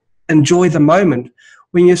really enjoy the moment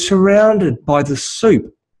when you're surrounded by the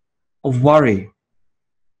soup of worry?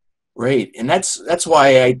 Right, and that's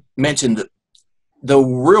why I mentioned that the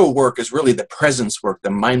real work is really the presence work, the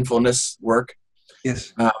mindfulness work.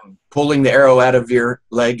 Yes. Pulling the arrow out of your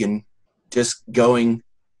leg and just going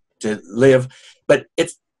to live. But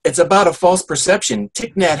it's about a false perception.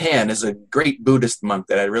 Thich Nhat Hanh is a great Buddhist monk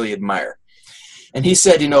that I really admire. And he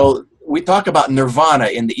said, we talk about nirvana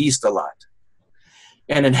in the East a lot.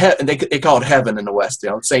 And in they call it heaven in the West,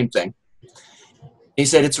 same thing. He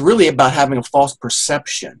said it's really about having a false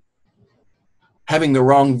perception, having the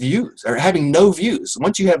wrong views, or having no views.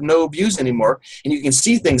 Once you have no views anymore, and you can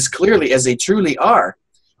see things clearly as they truly are,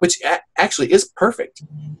 which actually is perfect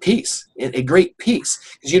peace, a great peace,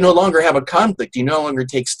 because you no longer have a conflict. You no longer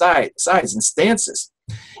take sides and stances.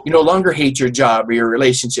 You no longer hate your job or your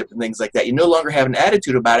relationship and things like that. You no longer have an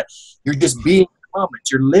attitude about it. You're just being the moment.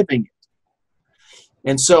 You're living it.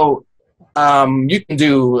 And so you can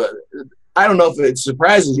do, I don't know if it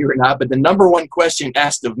surprises you or not, but the number one question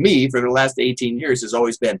asked of me for the last 18 years has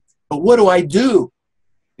always been, but what do I do?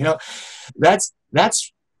 That's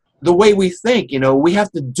the way we think. We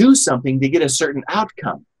have to do something to get a certain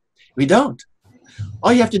outcome. We don't.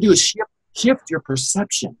 All you have to do is shift your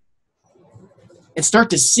perception and start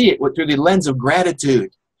to see it through the lens of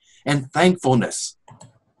gratitude and thankfulness,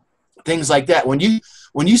 things like that. When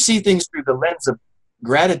you see things through the lens of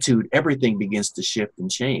gratitude, everything begins to shift and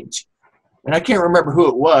change. And I can't remember who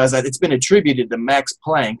it was. It's been attributed to Max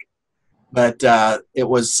Planck, but it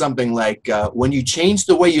was something like, when you change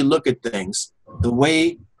the way you look at things,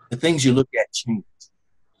 the things you look at change.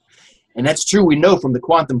 And that's true. We know from the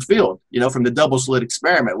quantum field, from the double slit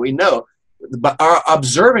experiment, we know. But our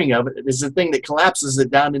observing of it is the thing that collapses it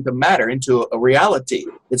down into matter, into a reality.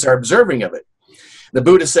 It's our observing of it. The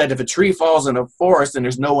Buddha said if a tree falls in a forest and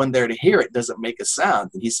there's no one there to hear it, doesn't make a sound.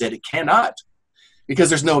 And he said it cannot, because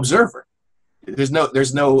there's no observer. There's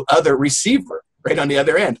no other receiver right on the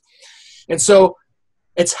other end. And so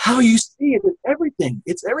it's how you see it. It's everything.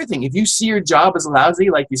 It's everything. If you see your job as lousy,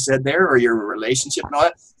 like you said there, or your relationship and all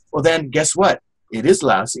that, well then guess what? It is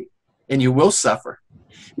lousy and you will suffer.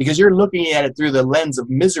 Because you're looking at it through the lens of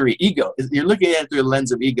misery, ego. You're looking at it through the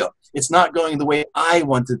lens of ego. It's not going the way I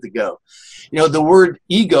want it to go. The word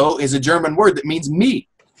ego is a German word that means me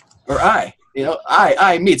or I.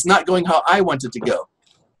 I, me. It's not going how I want it to go.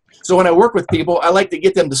 So when I work with people, I like to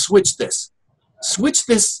get them to switch this. Switch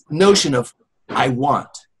this notion of I want.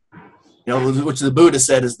 Which the Buddha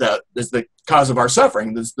said is the cause of our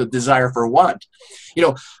suffering, is the desire for want.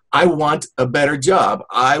 I want a better job.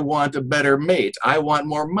 I want a better mate. I want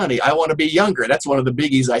more money. I want to be younger. That's one of the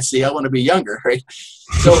biggies I see. I want to be younger, right?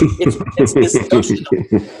 So it's this notion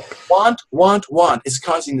of want is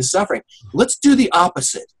causing the suffering. Let's do the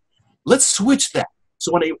opposite. Let's switch that.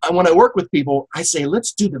 So when I work with people, I say,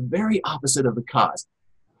 let's do the very opposite of the cause.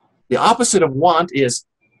 The opposite of want is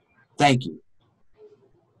thank you.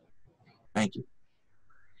 Thank you.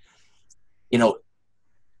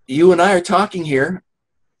 You and I are talking here.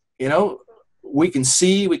 We can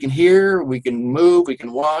see, we can hear, we can move, we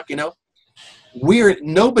can walk.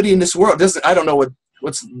 Nobody in this world doesn't. I don't know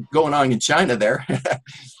what's going on in China there,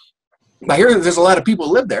 but here there's a lot of people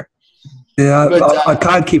who live there. Yeah, but, I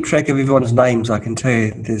can't keep track of everyone's names. I can tell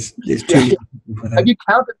you, there's too many people. Have you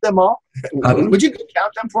counted them all? Would you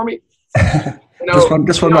count them for me?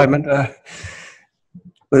 Just one moment. But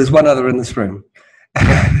there's one other in this room.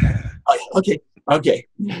 Okay.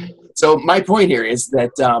 So my point here is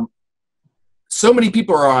that so many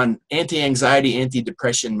people are on anti-anxiety,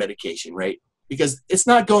 anti-depression medication, right? Because it's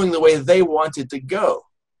not going the way they want it to go.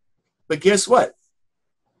 But guess what?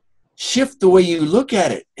 Shift the way you look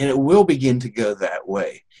at it, and it will begin to go that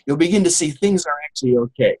way. You'll begin to see things are actually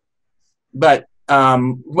okay. But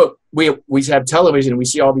we have television, and we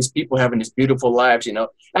see all these people having these beautiful lives,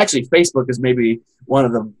 Actually, Facebook is maybe one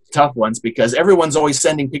of the tough ones because everyone's always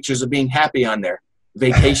sending pictures of being happy on there.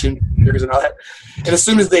 Vacation pictures and all that. And as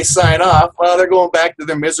soon as they sign off, well, they're going back to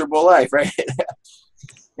their miserable life, right?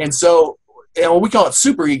 And so, we call it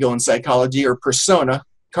superego in psychology, or persona.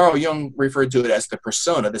 Carl Jung referred to it as the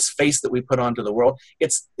persona, this face that we put onto the world.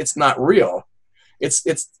 It's not real.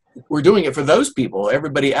 We're doing it for those people,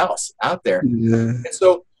 everybody else out there. Yeah. And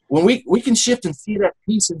so when we can shift and see that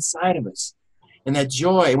peace inside of us and that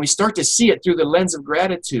joy, and we start to see it through the lens of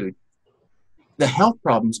gratitude, the health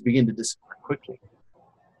problems begin to disappear quickly.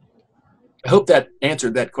 I hope that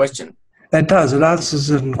answered that question. It does. It answers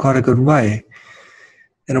it in quite a good way,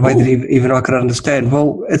 in a way that even I could understand.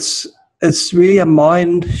 Well, it's really a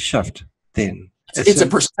mind shift then. It's a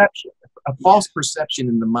perception, a false perception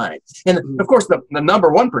in the mind. And of course, the number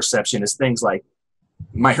one perception is things like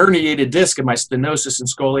my herniated disc and my stenosis and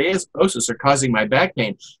scoliosis are causing my back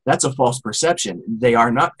pain. That's a false perception. They are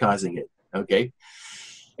not causing it, okay?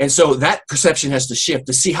 And so that perception has to shift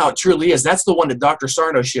to see how it truly is. That's the one that Dr.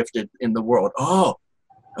 Sarno shifted in the world. Oh,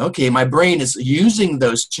 Okay, my brain is using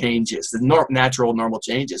those changes, the natural, normal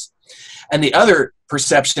changes. And the other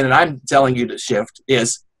perception, and I'm telling you to shift,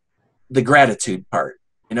 is the gratitude part.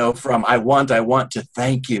 You know, from I want to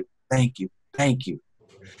thank you, thank you, thank you.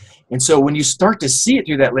 And so when you start to see it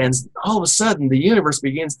through that lens, all of a sudden the universe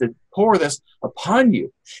begins to pour this upon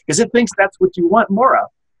you because it thinks that's what you want more of,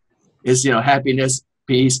 is, you know, happiness,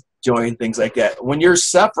 peace, joy, and things like that. When you're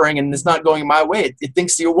suffering and it's not going my way, it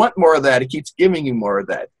thinks you want more of that. It keeps giving you more of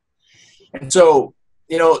that. And so,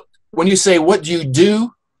 you know, when you say, what do you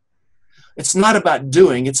do? It's not about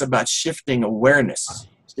doing, it's about shifting awareness,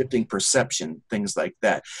 shifting perception, things like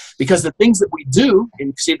that. Because the things that we do, and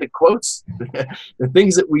you see the quotes, the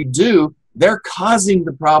things that we do, they're causing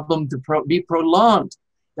the problem to be prolonged.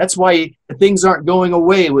 That's why things aren't going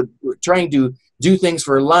away with trying to do things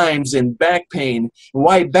for Lyme's and back pain.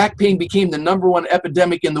 Why back pain became the #1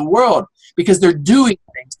 epidemic in the world, because they're doing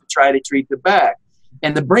things to try to treat the back.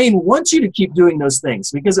 And the brain wants you to keep doing those things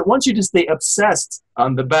because it wants you to stay obsessed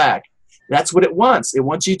on the back. That's what it wants. It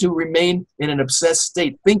wants you to remain in an obsessed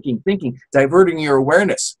state, thinking, diverting your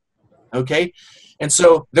awareness. Okay? And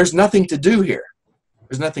so there's nothing to do here.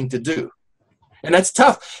 There's nothing to do. And that's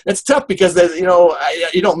tough. That's tough because, you know,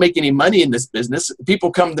 you don't make any money in this business.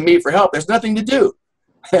 People come to me for help. There's nothing to do.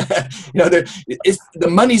 You know, the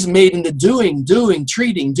money's made in the doing,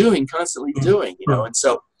 treating, constantly doing, you know. And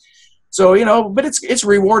so, you know, but it's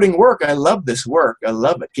rewarding work. I love this work. I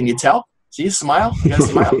love it. Can you tell? See, you smile? You got a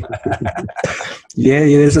smile? Yeah,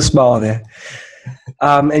 there's a smile there.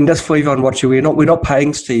 And just for everyone watching, we're not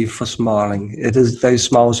paying Steve for smiling. It is, those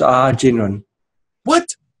smiles are genuine. What?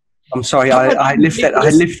 I'm sorry, I left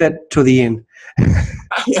that to the end.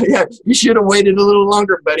 Yeah, you should have waited a little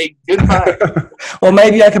longer, buddy. Goodbye. Well,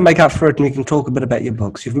 maybe I can make up for it and we can talk a bit about your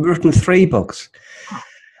books. You've written 3 books.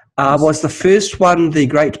 Was the first one The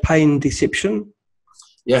Great Pain Deception?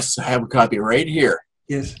 Yes, I have a copy right here.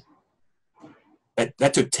 Yes.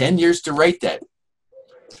 That took 10 years to write that.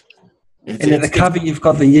 And at the cover, you've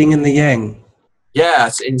got the yin and the yang. Yeah,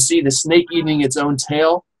 and see the snake eating its own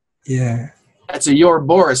tail? Yeah. That's a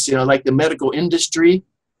Ouroboros, you know, like the medical industry,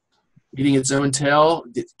 eating its own tail,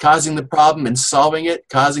 causing the problem and solving it,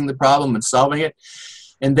 causing the problem and solving it.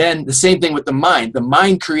 And then the same thing with the mind. The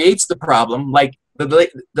mind creates the problem, like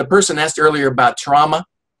the person asked earlier about trauma.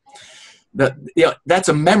 You know, that's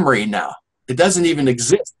a memory now. It doesn't even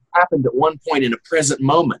exist. It happened at one point in a present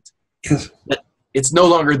moment. Yes. It's no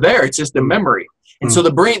longer there. It's just a memory. And so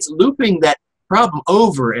the brain's looping that problem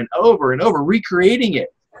over and over and over, recreating it,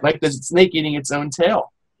 like the snake eating its own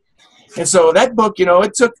tail. And so that book, you know,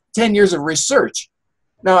 it took 10 years of research.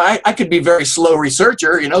 Now, I could be a very slow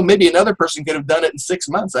researcher. You know, maybe another person could have done it in 6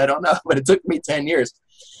 months. I don't know. But it took me 10 years.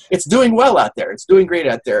 It's doing well out there. It's doing great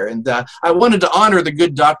out there. And I wanted to honor the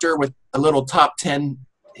good doctor with a little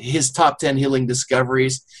his top 10 healing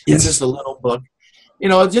discoveries. Yes. It's just a little book. You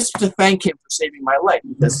know, just to thank him for saving my life,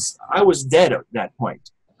 because I was dead at that point.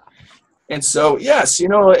 And so, yes, you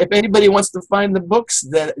know, if anybody wants to find the books,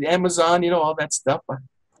 Amazon, you know, all that stuff,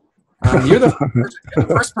 you're the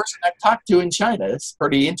first person I've talked to in China. It's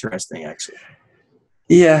pretty interesting, actually.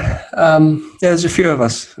 Yeah, there's a few of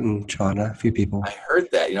us in China, a few people. I heard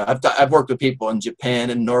that. You know, I've worked with people in Japan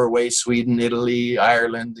and Norway, Sweden, Italy,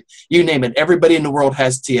 Ireland, you name it. Everybody in the world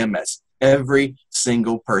has TMS. Every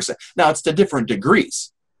single person. Now, it's to different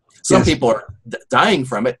degrees. Some people are dying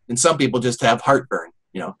from it, and some people just have heartburn,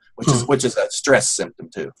 you know, which is a stress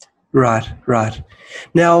symptom too. Right.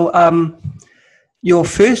 Now, your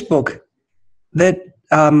first book, was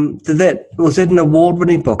that an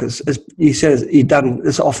award-winning book? You said you done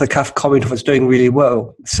this off-the-cuff comment of it's doing really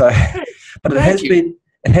well. So, but it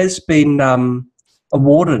has been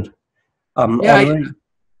awarded.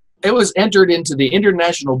 It was entered into the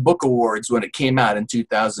International Book Awards when it came out in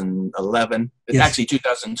 2011. Yes. Actually,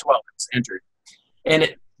 2012 it was entered.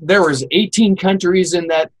 And there was 18 countries in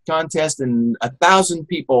that contest and 1,000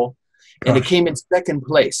 people, and it came in second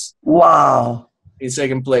place. Wow. In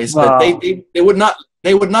second place. Wow. But they would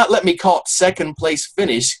not let me call it second place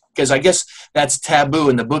finish, because I guess that's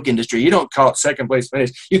taboo in the book industry. You don't call it second place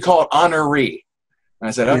finish. You call it honoree. And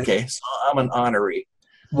I said, okay, so I'm an honoree.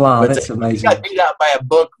 Wow, that's amazing. I got beat out by a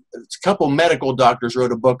book. A couple medical doctors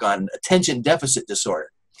wrote a book on attention deficit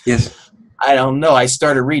disorder. Yes. I don't know. I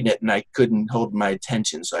started reading it and I couldn't hold my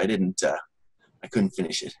attention, so I couldn't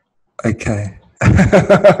finish it. Okay.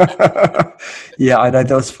 Yeah, I know.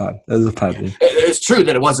 That was fun. That was a fun thing. It's true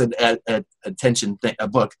that it wasn't a attention thing, a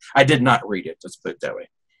book. I did not read it. Let's put it that way.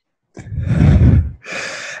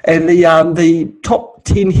 And the top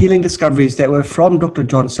 10 healing discoveries that were from Dr.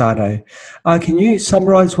 John Sarno, can you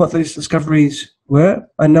summarize what those discoveries were?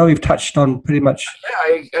 I know you've touched on pretty much.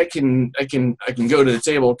 Yeah, I can go to the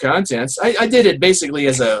table of contents. I did it basically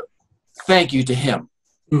as a thank you to him.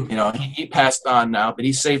 You know, he passed on now, but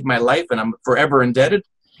he saved my life, and I'm forever indebted.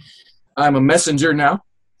 I'm a messenger now.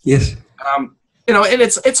 Yes. You know, and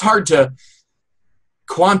it's hard to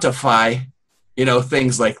quantify, you know,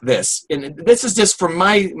 things like this. And this is just from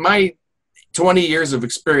my 20 years of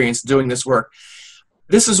experience doing this work.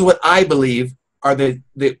 This is what I believe are the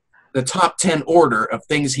top 10 order of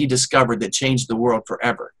things he discovered that changed the world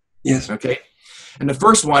forever. Yes. Okay. And the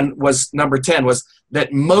first one was, number 10, was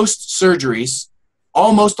that most surgeries,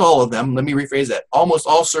 almost all of them, let me rephrase that, almost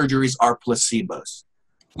all surgeries are placebos.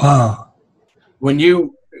 Wow.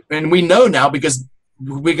 And we know now because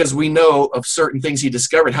we know of certain things he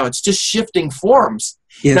discovered, how it's just shifting forms.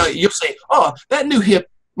 Yes. Now you'll say, oh,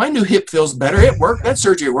 my new hip feels better. It worked. That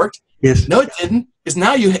surgery worked. Yes. No, it didn't. Because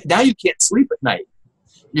now you can't sleep at night.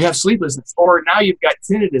 You have sleeplessness, or now you've got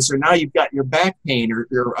tinnitus, or now you've got your back pain,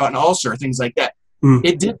 or an ulcer, things like that.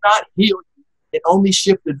 It did not heal. It only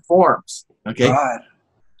shifted forms. Okay. Right.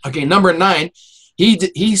 Okay. Number 9,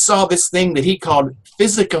 he saw this thing that he called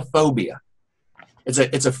physicophobia.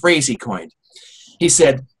 It's a phrase he coined. He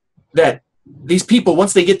said that these people,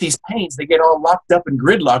 once they get these pains, they get all locked up and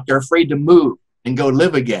gridlocked. They're afraid to move and go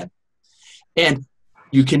live again. And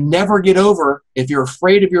you can never get over, if you're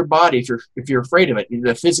afraid of your body, if you're afraid of it,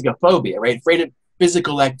 the physicophobia, right? Afraid of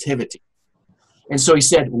physical activity. And so he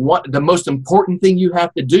said, the most important thing you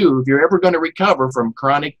have to do if you're ever going to recover from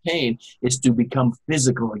chronic pain is to become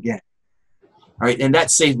physical again. All right, and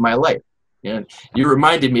that saved my life. And you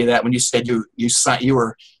reminded me of that when you said you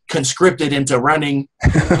were conscripted into running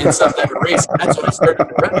in some type of race. That's when I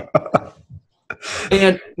started running.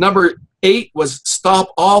 And number 8 was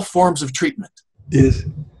stop all forms of treatment. Yes.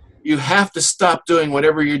 You have to stop doing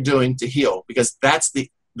whatever you're doing to heal, because that's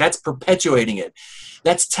perpetuating it.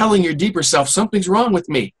 That's telling your deeper self something's wrong with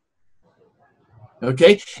me.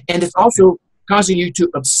 Okay? And it's also causing you to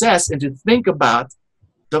obsess and to think about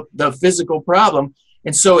the physical problem.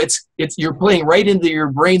 And so you're playing right into your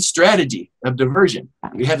brain strategy of diversion.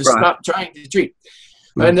 You have to stop trying to treat.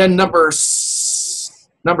 And then number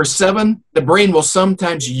 7, the brain will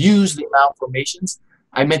sometimes use the malformations.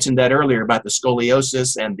 I mentioned that earlier about the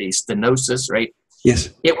scoliosis and the stenosis, right? Yes.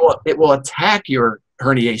 It will attack your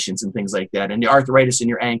herniations and things like that, and the arthritis in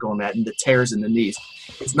your ankle and that, and the tears in the knees.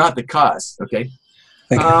 It's not the cause, okay?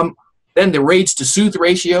 Then the rage to soothe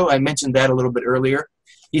ratio, I mentioned that a little bit earlier.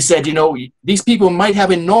 He said, you know, these people might have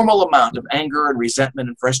a normal amount of anger and resentment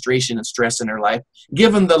and frustration and stress in their life,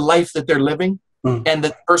 given the life that they're living and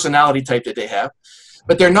the personality type that they have,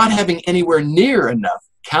 but they're not having anywhere near enough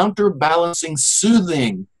counterbalancing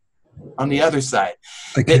soothing on the other side.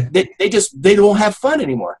 Okay. They don't have fun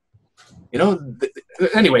anymore. You know,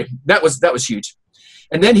 anyway, that was huge.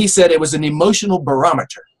 And then he said it was an emotional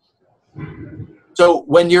barometer. So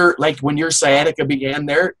when your sciatica began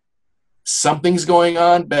there, something's going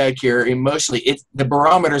on back here emotionally. The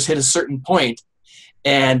barometers hit a certain point,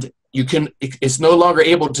 and it's no longer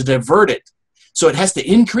able to divert it. So it has to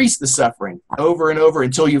increase the suffering over and over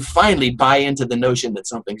until you finally buy into the notion that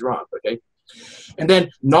something's wrong, okay? And then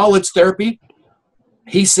knowledge therapy.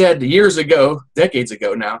 He said years ago, decades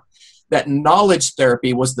ago now, that knowledge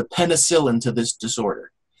therapy was the penicillin to this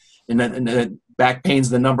disorder. And then back pain's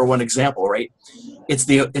the number 1 example, right? It's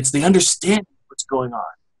the understanding of what's going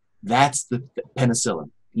on. That's the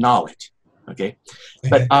penicillin, knowledge, okay?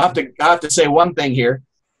 But I have to say one thing here,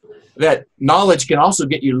 that knowledge can also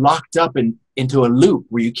get you locked up into a loop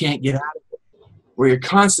where you can't get out of it, where you're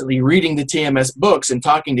constantly reading the TMS books and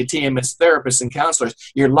talking to TMS therapists and counselors.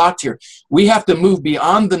 You're locked here. We have to move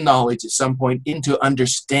beyond the knowledge at some point into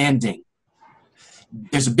understanding.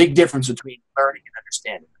 There's a big difference between learning and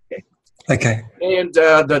understanding. Okay. And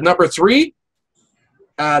the number 3,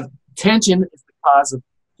 tension is the cause of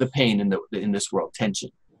the pain in this world.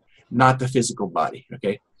 Tension, not the physical body.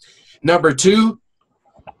 Okay. Number 2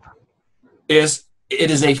 is it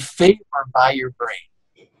is a favor by your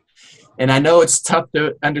brain. And I know it's tough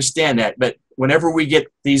to understand that, but whenever we get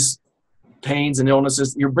these pains and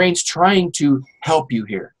illnesses, your brain's trying to help you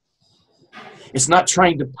here. It's not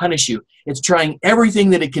trying to punish you. It's trying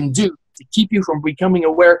everything that it can do to keep you from becoming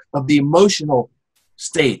aware of the emotional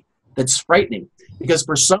state that's frightening. Because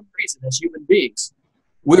for some reason, as human beings,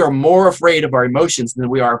 we are more afraid of our emotions than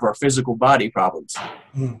we are of our physical body problems.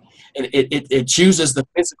 And it chooses the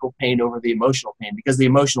physical pain over the emotional pain because the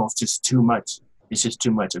emotional is just too much. It's just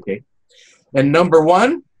too much, okay? And number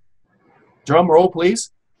 1, drum roll,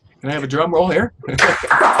 please. Can I have a drum roll here?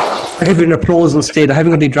 I have an applause instead. I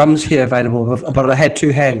haven't got any drums here available, but I had 2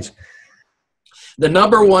 hands. The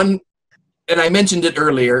number 1 and I mentioned it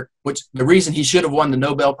earlier, which the reason he should have won the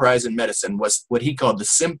Nobel Prize in medicine was what he called the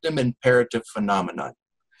symptom imperative phenomenon.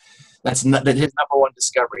 That's his number one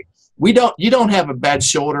discovery. You don't have a bad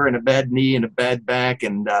shoulder and a bad knee and a bad back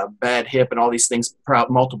and a bad hip and all these things,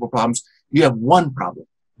 multiple problems. You have one problem,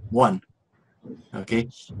 one. Okay,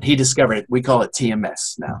 he discovered it. We call it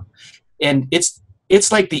TMS now, and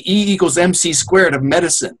it's like the E equals MC squared of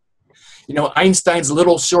medicine. You know, Einstein's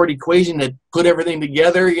little short equation that put everything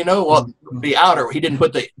together, you know, well, the outer, he didn't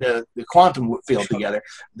put the quantum field together.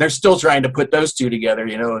 They're still trying to put those two together,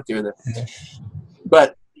 you know,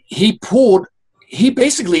 but he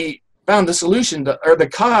basically found the solution or the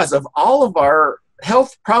cause of all of our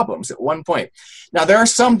health problems at one point. Now, there are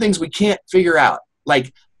some things we can't figure out,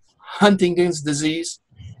 like Huntington's disease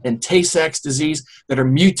and Tay-Sachs disease that are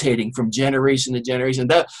mutating from generation to generation.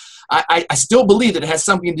 I still believe that it has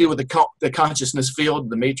something to do with the consciousness field,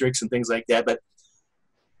 the matrix, and things like that. But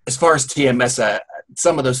as far as TMS,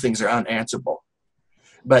 some of those things are unanswerable.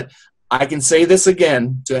 But I can say this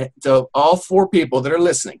again to all four people that are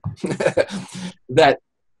listening, that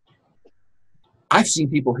I've seen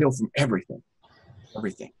people heal from everything.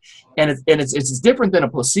 And it's different than a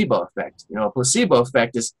placebo effect. You know, a placebo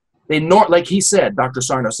effect is, like he said, Dr.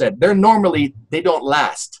 Sarno said, they don't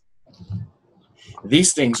last.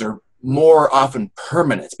 These things are more often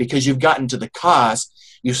permanent because you've gotten to the cause.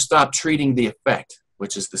 You stop treating the effect,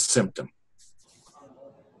 which is the symptom.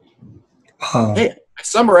 Hey, I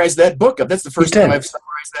summarized that book up. That's the first time I've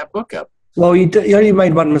summarized that book up. Well, you only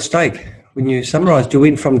made one mistake when you summarized. You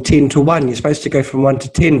went from 10 to 1. You're supposed to go from 1 to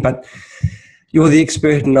 10, but you're the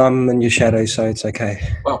expert and I'm in your shadow, so it's okay.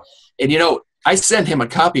 Well, and you know, I sent him a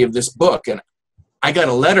copy of this book, and I got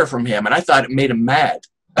a letter from him, and I thought it made him mad.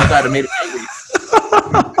 I thought it made him angry.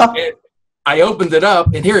 And I opened it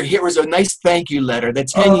up, and here was a nice thank you letter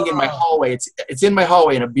that's hanging in my hallway. It's in my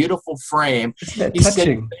hallway in a beautiful frame. Isn't that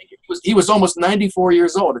touching? He was almost 94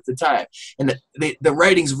 years old at the time, and the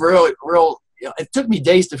writing's real. You know, it took me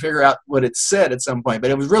days to figure out what it said at some point,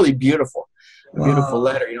 but it was really beautiful. A beautiful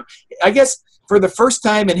letter. You know, I guess for the first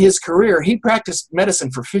time in his career, he practiced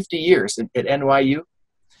medicine for 50 years at NYU.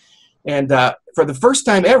 And for the first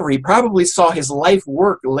time ever, he probably saw his life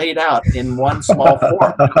work laid out in one small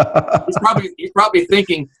form. He's probably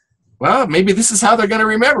thinking, well, maybe this is how they're going to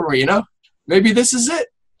remember me, you know? Maybe this is it.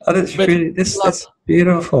 Oh, that's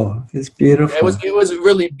beautiful. It's beautiful. It was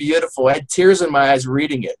really beautiful. I had tears in my eyes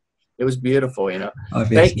reading it. It was beautiful, you know.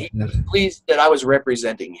 Thank you. Pleased that I was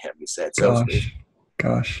representing him, he said. So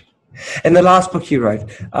Gosh. And the last book you wrote,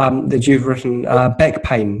 that you've written, Back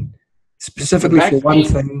Pain, specifically for one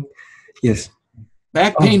thing. Yes.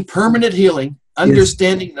 Back Pain, Permanent Healing,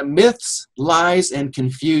 Understanding the Myths, Lies, and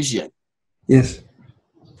Confusion. Yes.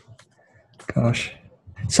 Gosh.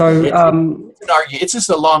 So it's just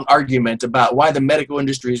a long argument about why the medical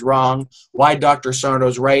industry is wrong, why Dr.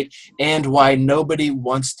 Sarno's right, and why nobody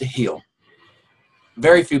wants to heal.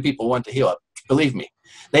 Very few people want to heal. Believe me.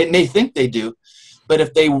 They may think they do, but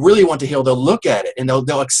if they really want to heal, they'll look at it and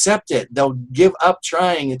they'll accept it. They'll give up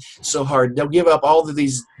trying so hard. They'll give up all of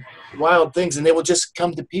these wild things, and they will just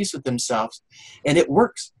come to peace with themselves. And it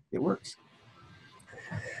works. It works.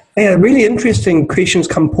 Yeah, really interesting questions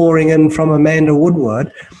come pouring in from Amanda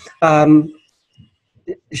Woodward.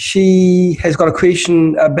 She has got a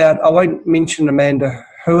question about, I won't mention, Amanda,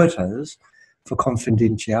 who it is for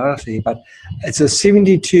confidentiality, but it's a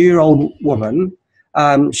 72-year-old woman.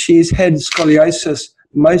 She's had scoliosis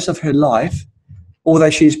most of her life, although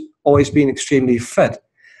she's always been extremely fit.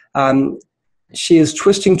 She is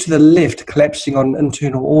twisting to the left, collapsing on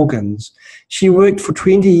internal organs. She worked for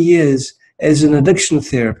 20 years as an addiction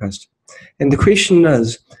therapist. And the question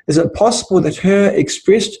is it possible that her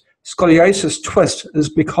expressed scoliosis twist is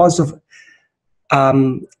because of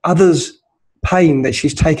others' pain that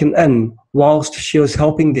she's taken in whilst she was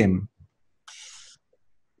helping them?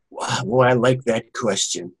 Wow, well, I like that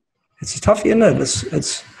question. It's tough, isn't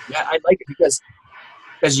it? Yeah, I like it because,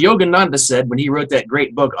 as Yogananda said when he wrote that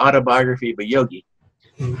great book, Autobiography of a Yogi,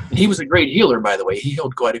 and he was a great healer, by the way. He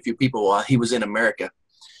healed quite a few people while he was in America.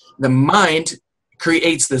 The mind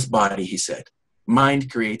creates this body, he said.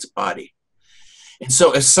 Mind creates body. And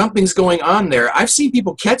so if something's going on there, I've seen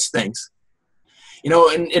people catch things. You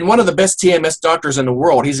know, and one of the best TMS doctors in the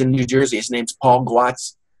world, he's in New Jersey, his name's Paul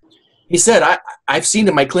Gwatz. He said, I've seen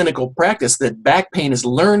in my clinical practice that back pain is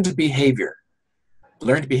learned behavior.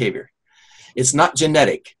 Learned behavior. It's not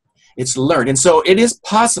genetic. It's learned. And so it is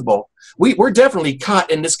possible. We're definitely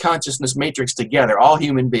caught in this consciousness matrix together, all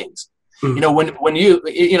human beings. You know, when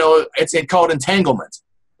it's called entanglement.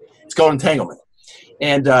 It's called entanglement.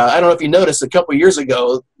 And I don't know if you noticed, a couple of years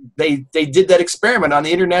ago, they did that experiment on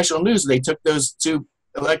the international news. They took those two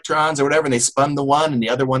electrons or whatever, and they spun the one, and the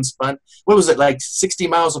other one spun. What was it, like 60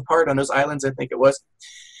 miles apart on those islands? I think it was.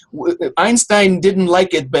 Einstein didn't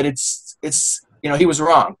like it, but it's he was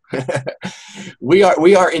wrong. we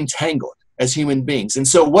are entangled as human beings, and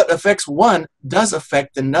so what affects one does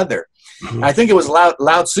affect another. Mm-hmm. I think it was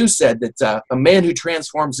Lao Tzu said that a man who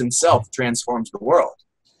transforms himself transforms the world,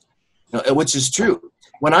 which is true.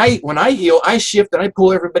 When I heal, I shift and I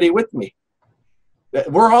pull everybody with me.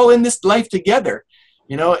 We're all in this life together,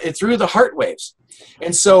 through the heart waves.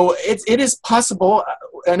 And so it is possible.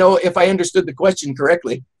 I know if I understood the question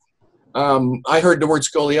correctly, I heard the word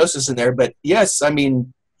scoliosis in there, but yes, I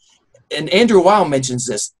mean, and Andrew Weil mentions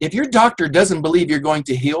this. If your doctor doesn't believe you're going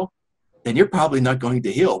to heal, then you're probably not going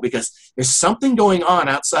to heal, because there's something going on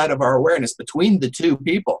outside of our awareness between the two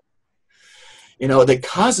people, that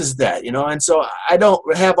causes that, and so I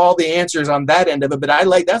don't have all the answers on that end of it, but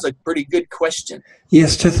that's a pretty good question.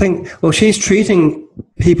 Yes, to think, well, she's treating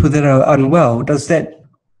people that are unwell. Do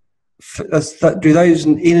those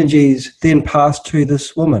energies then pass to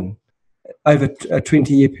this woman over a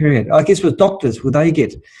 20-year period? I guess with doctors, will they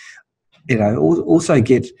get, also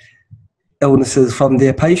get illnesses from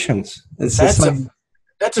their patients?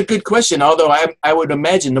 That's a good question, although I would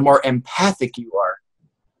imagine the more empathic you are,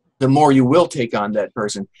 the more you will take on that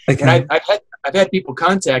person. Okay. And I've had people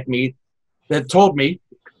contact me that told me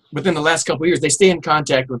within the last couple of years, they stay in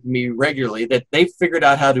contact with me regularly, that they've figured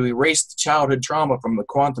out how to erase the childhood trauma from the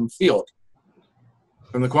quantum field.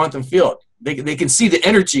 They can see the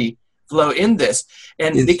energy flow in this,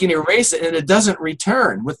 and yes, they can erase it, and it doesn't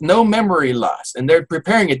return with no memory loss. And they're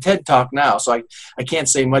preparing a TED Talk now, so I can't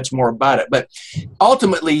say much more about it. But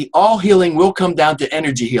ultimately, all healing will come down to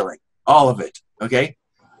energy healing, all of it, okay?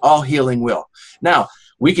 All healing will. Now,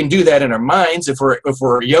 we can do that in our minds if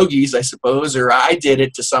we're yogis, I suppose, or I did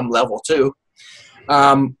it to some level too.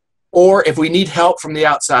 Or if we need help from the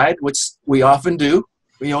outside, which we often do,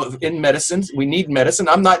 in medicine, we need medicine.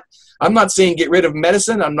 I'm not saying get rid of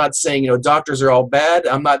medicine. I'm not saying, doctors are all bad.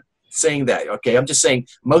 I'm not saying that, okay? I'm just saying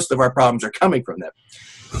most of our problems are coming from them.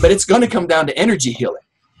 But it's going to come down to energy healing.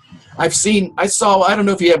 I don't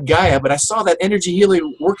know if you have Gaia, but I saw that energy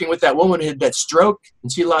healing working with that woman who had that stroke,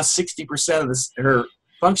 and she lost 60% of her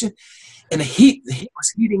function, and the heat was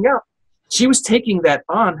heating up. She was taking that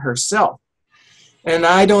on herself, and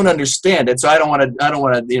I don't understand it, so I don't want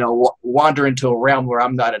to wander into a realm where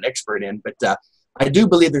I'm not an expert in, but I do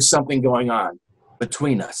believe there's something going on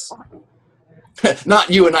between us. Not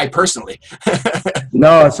you and I personally. No,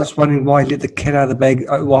 I was just wondering why you let the cat out of the bag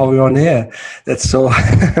while we were on air. That's all.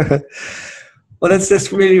 Well, that's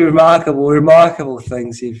just really remarkable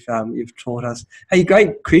things you've taught us. Hey,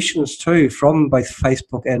 great questions too from both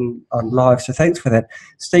Facebook and on live. So thanks for that,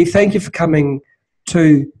 Steve. Thank you for coming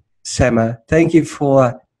to SAMA. Thank you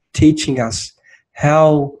for teaching us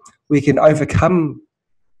how we can overcome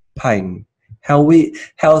pain. How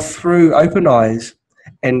through open eyes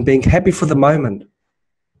and being happy for the moment,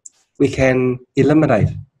 we can eliminate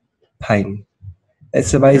pain.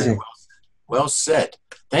 It's amazing. Well said.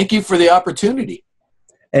 Thank you for the opportunity.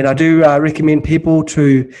 And I do recommend people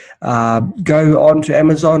to go on to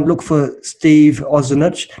Amazon, look for Steve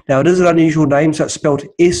Ozanich. Now, it is an unusual name, so it's spelled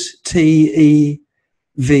S-T-E-V-E.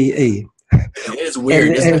 It is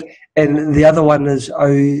weird, isn't it? And the other one is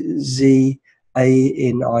O-Z-A-N-I-C-H,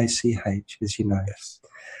 as you know. Yes.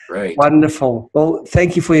 Right. Wonderful. Well,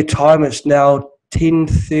 thank you for your time. It's now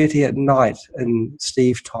 10:30 at night in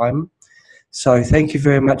Steve time. So thank you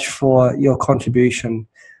very much for your contribution.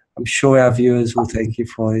 I'm sure our viewers will thank you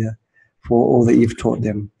for all that you've taught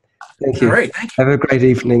them. Thank you. Great. Thank you. Have a great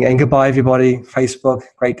evening. And goodbye, everybody. Facebook,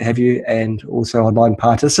 great to have you. And also online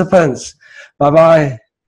participants. Bye-bye.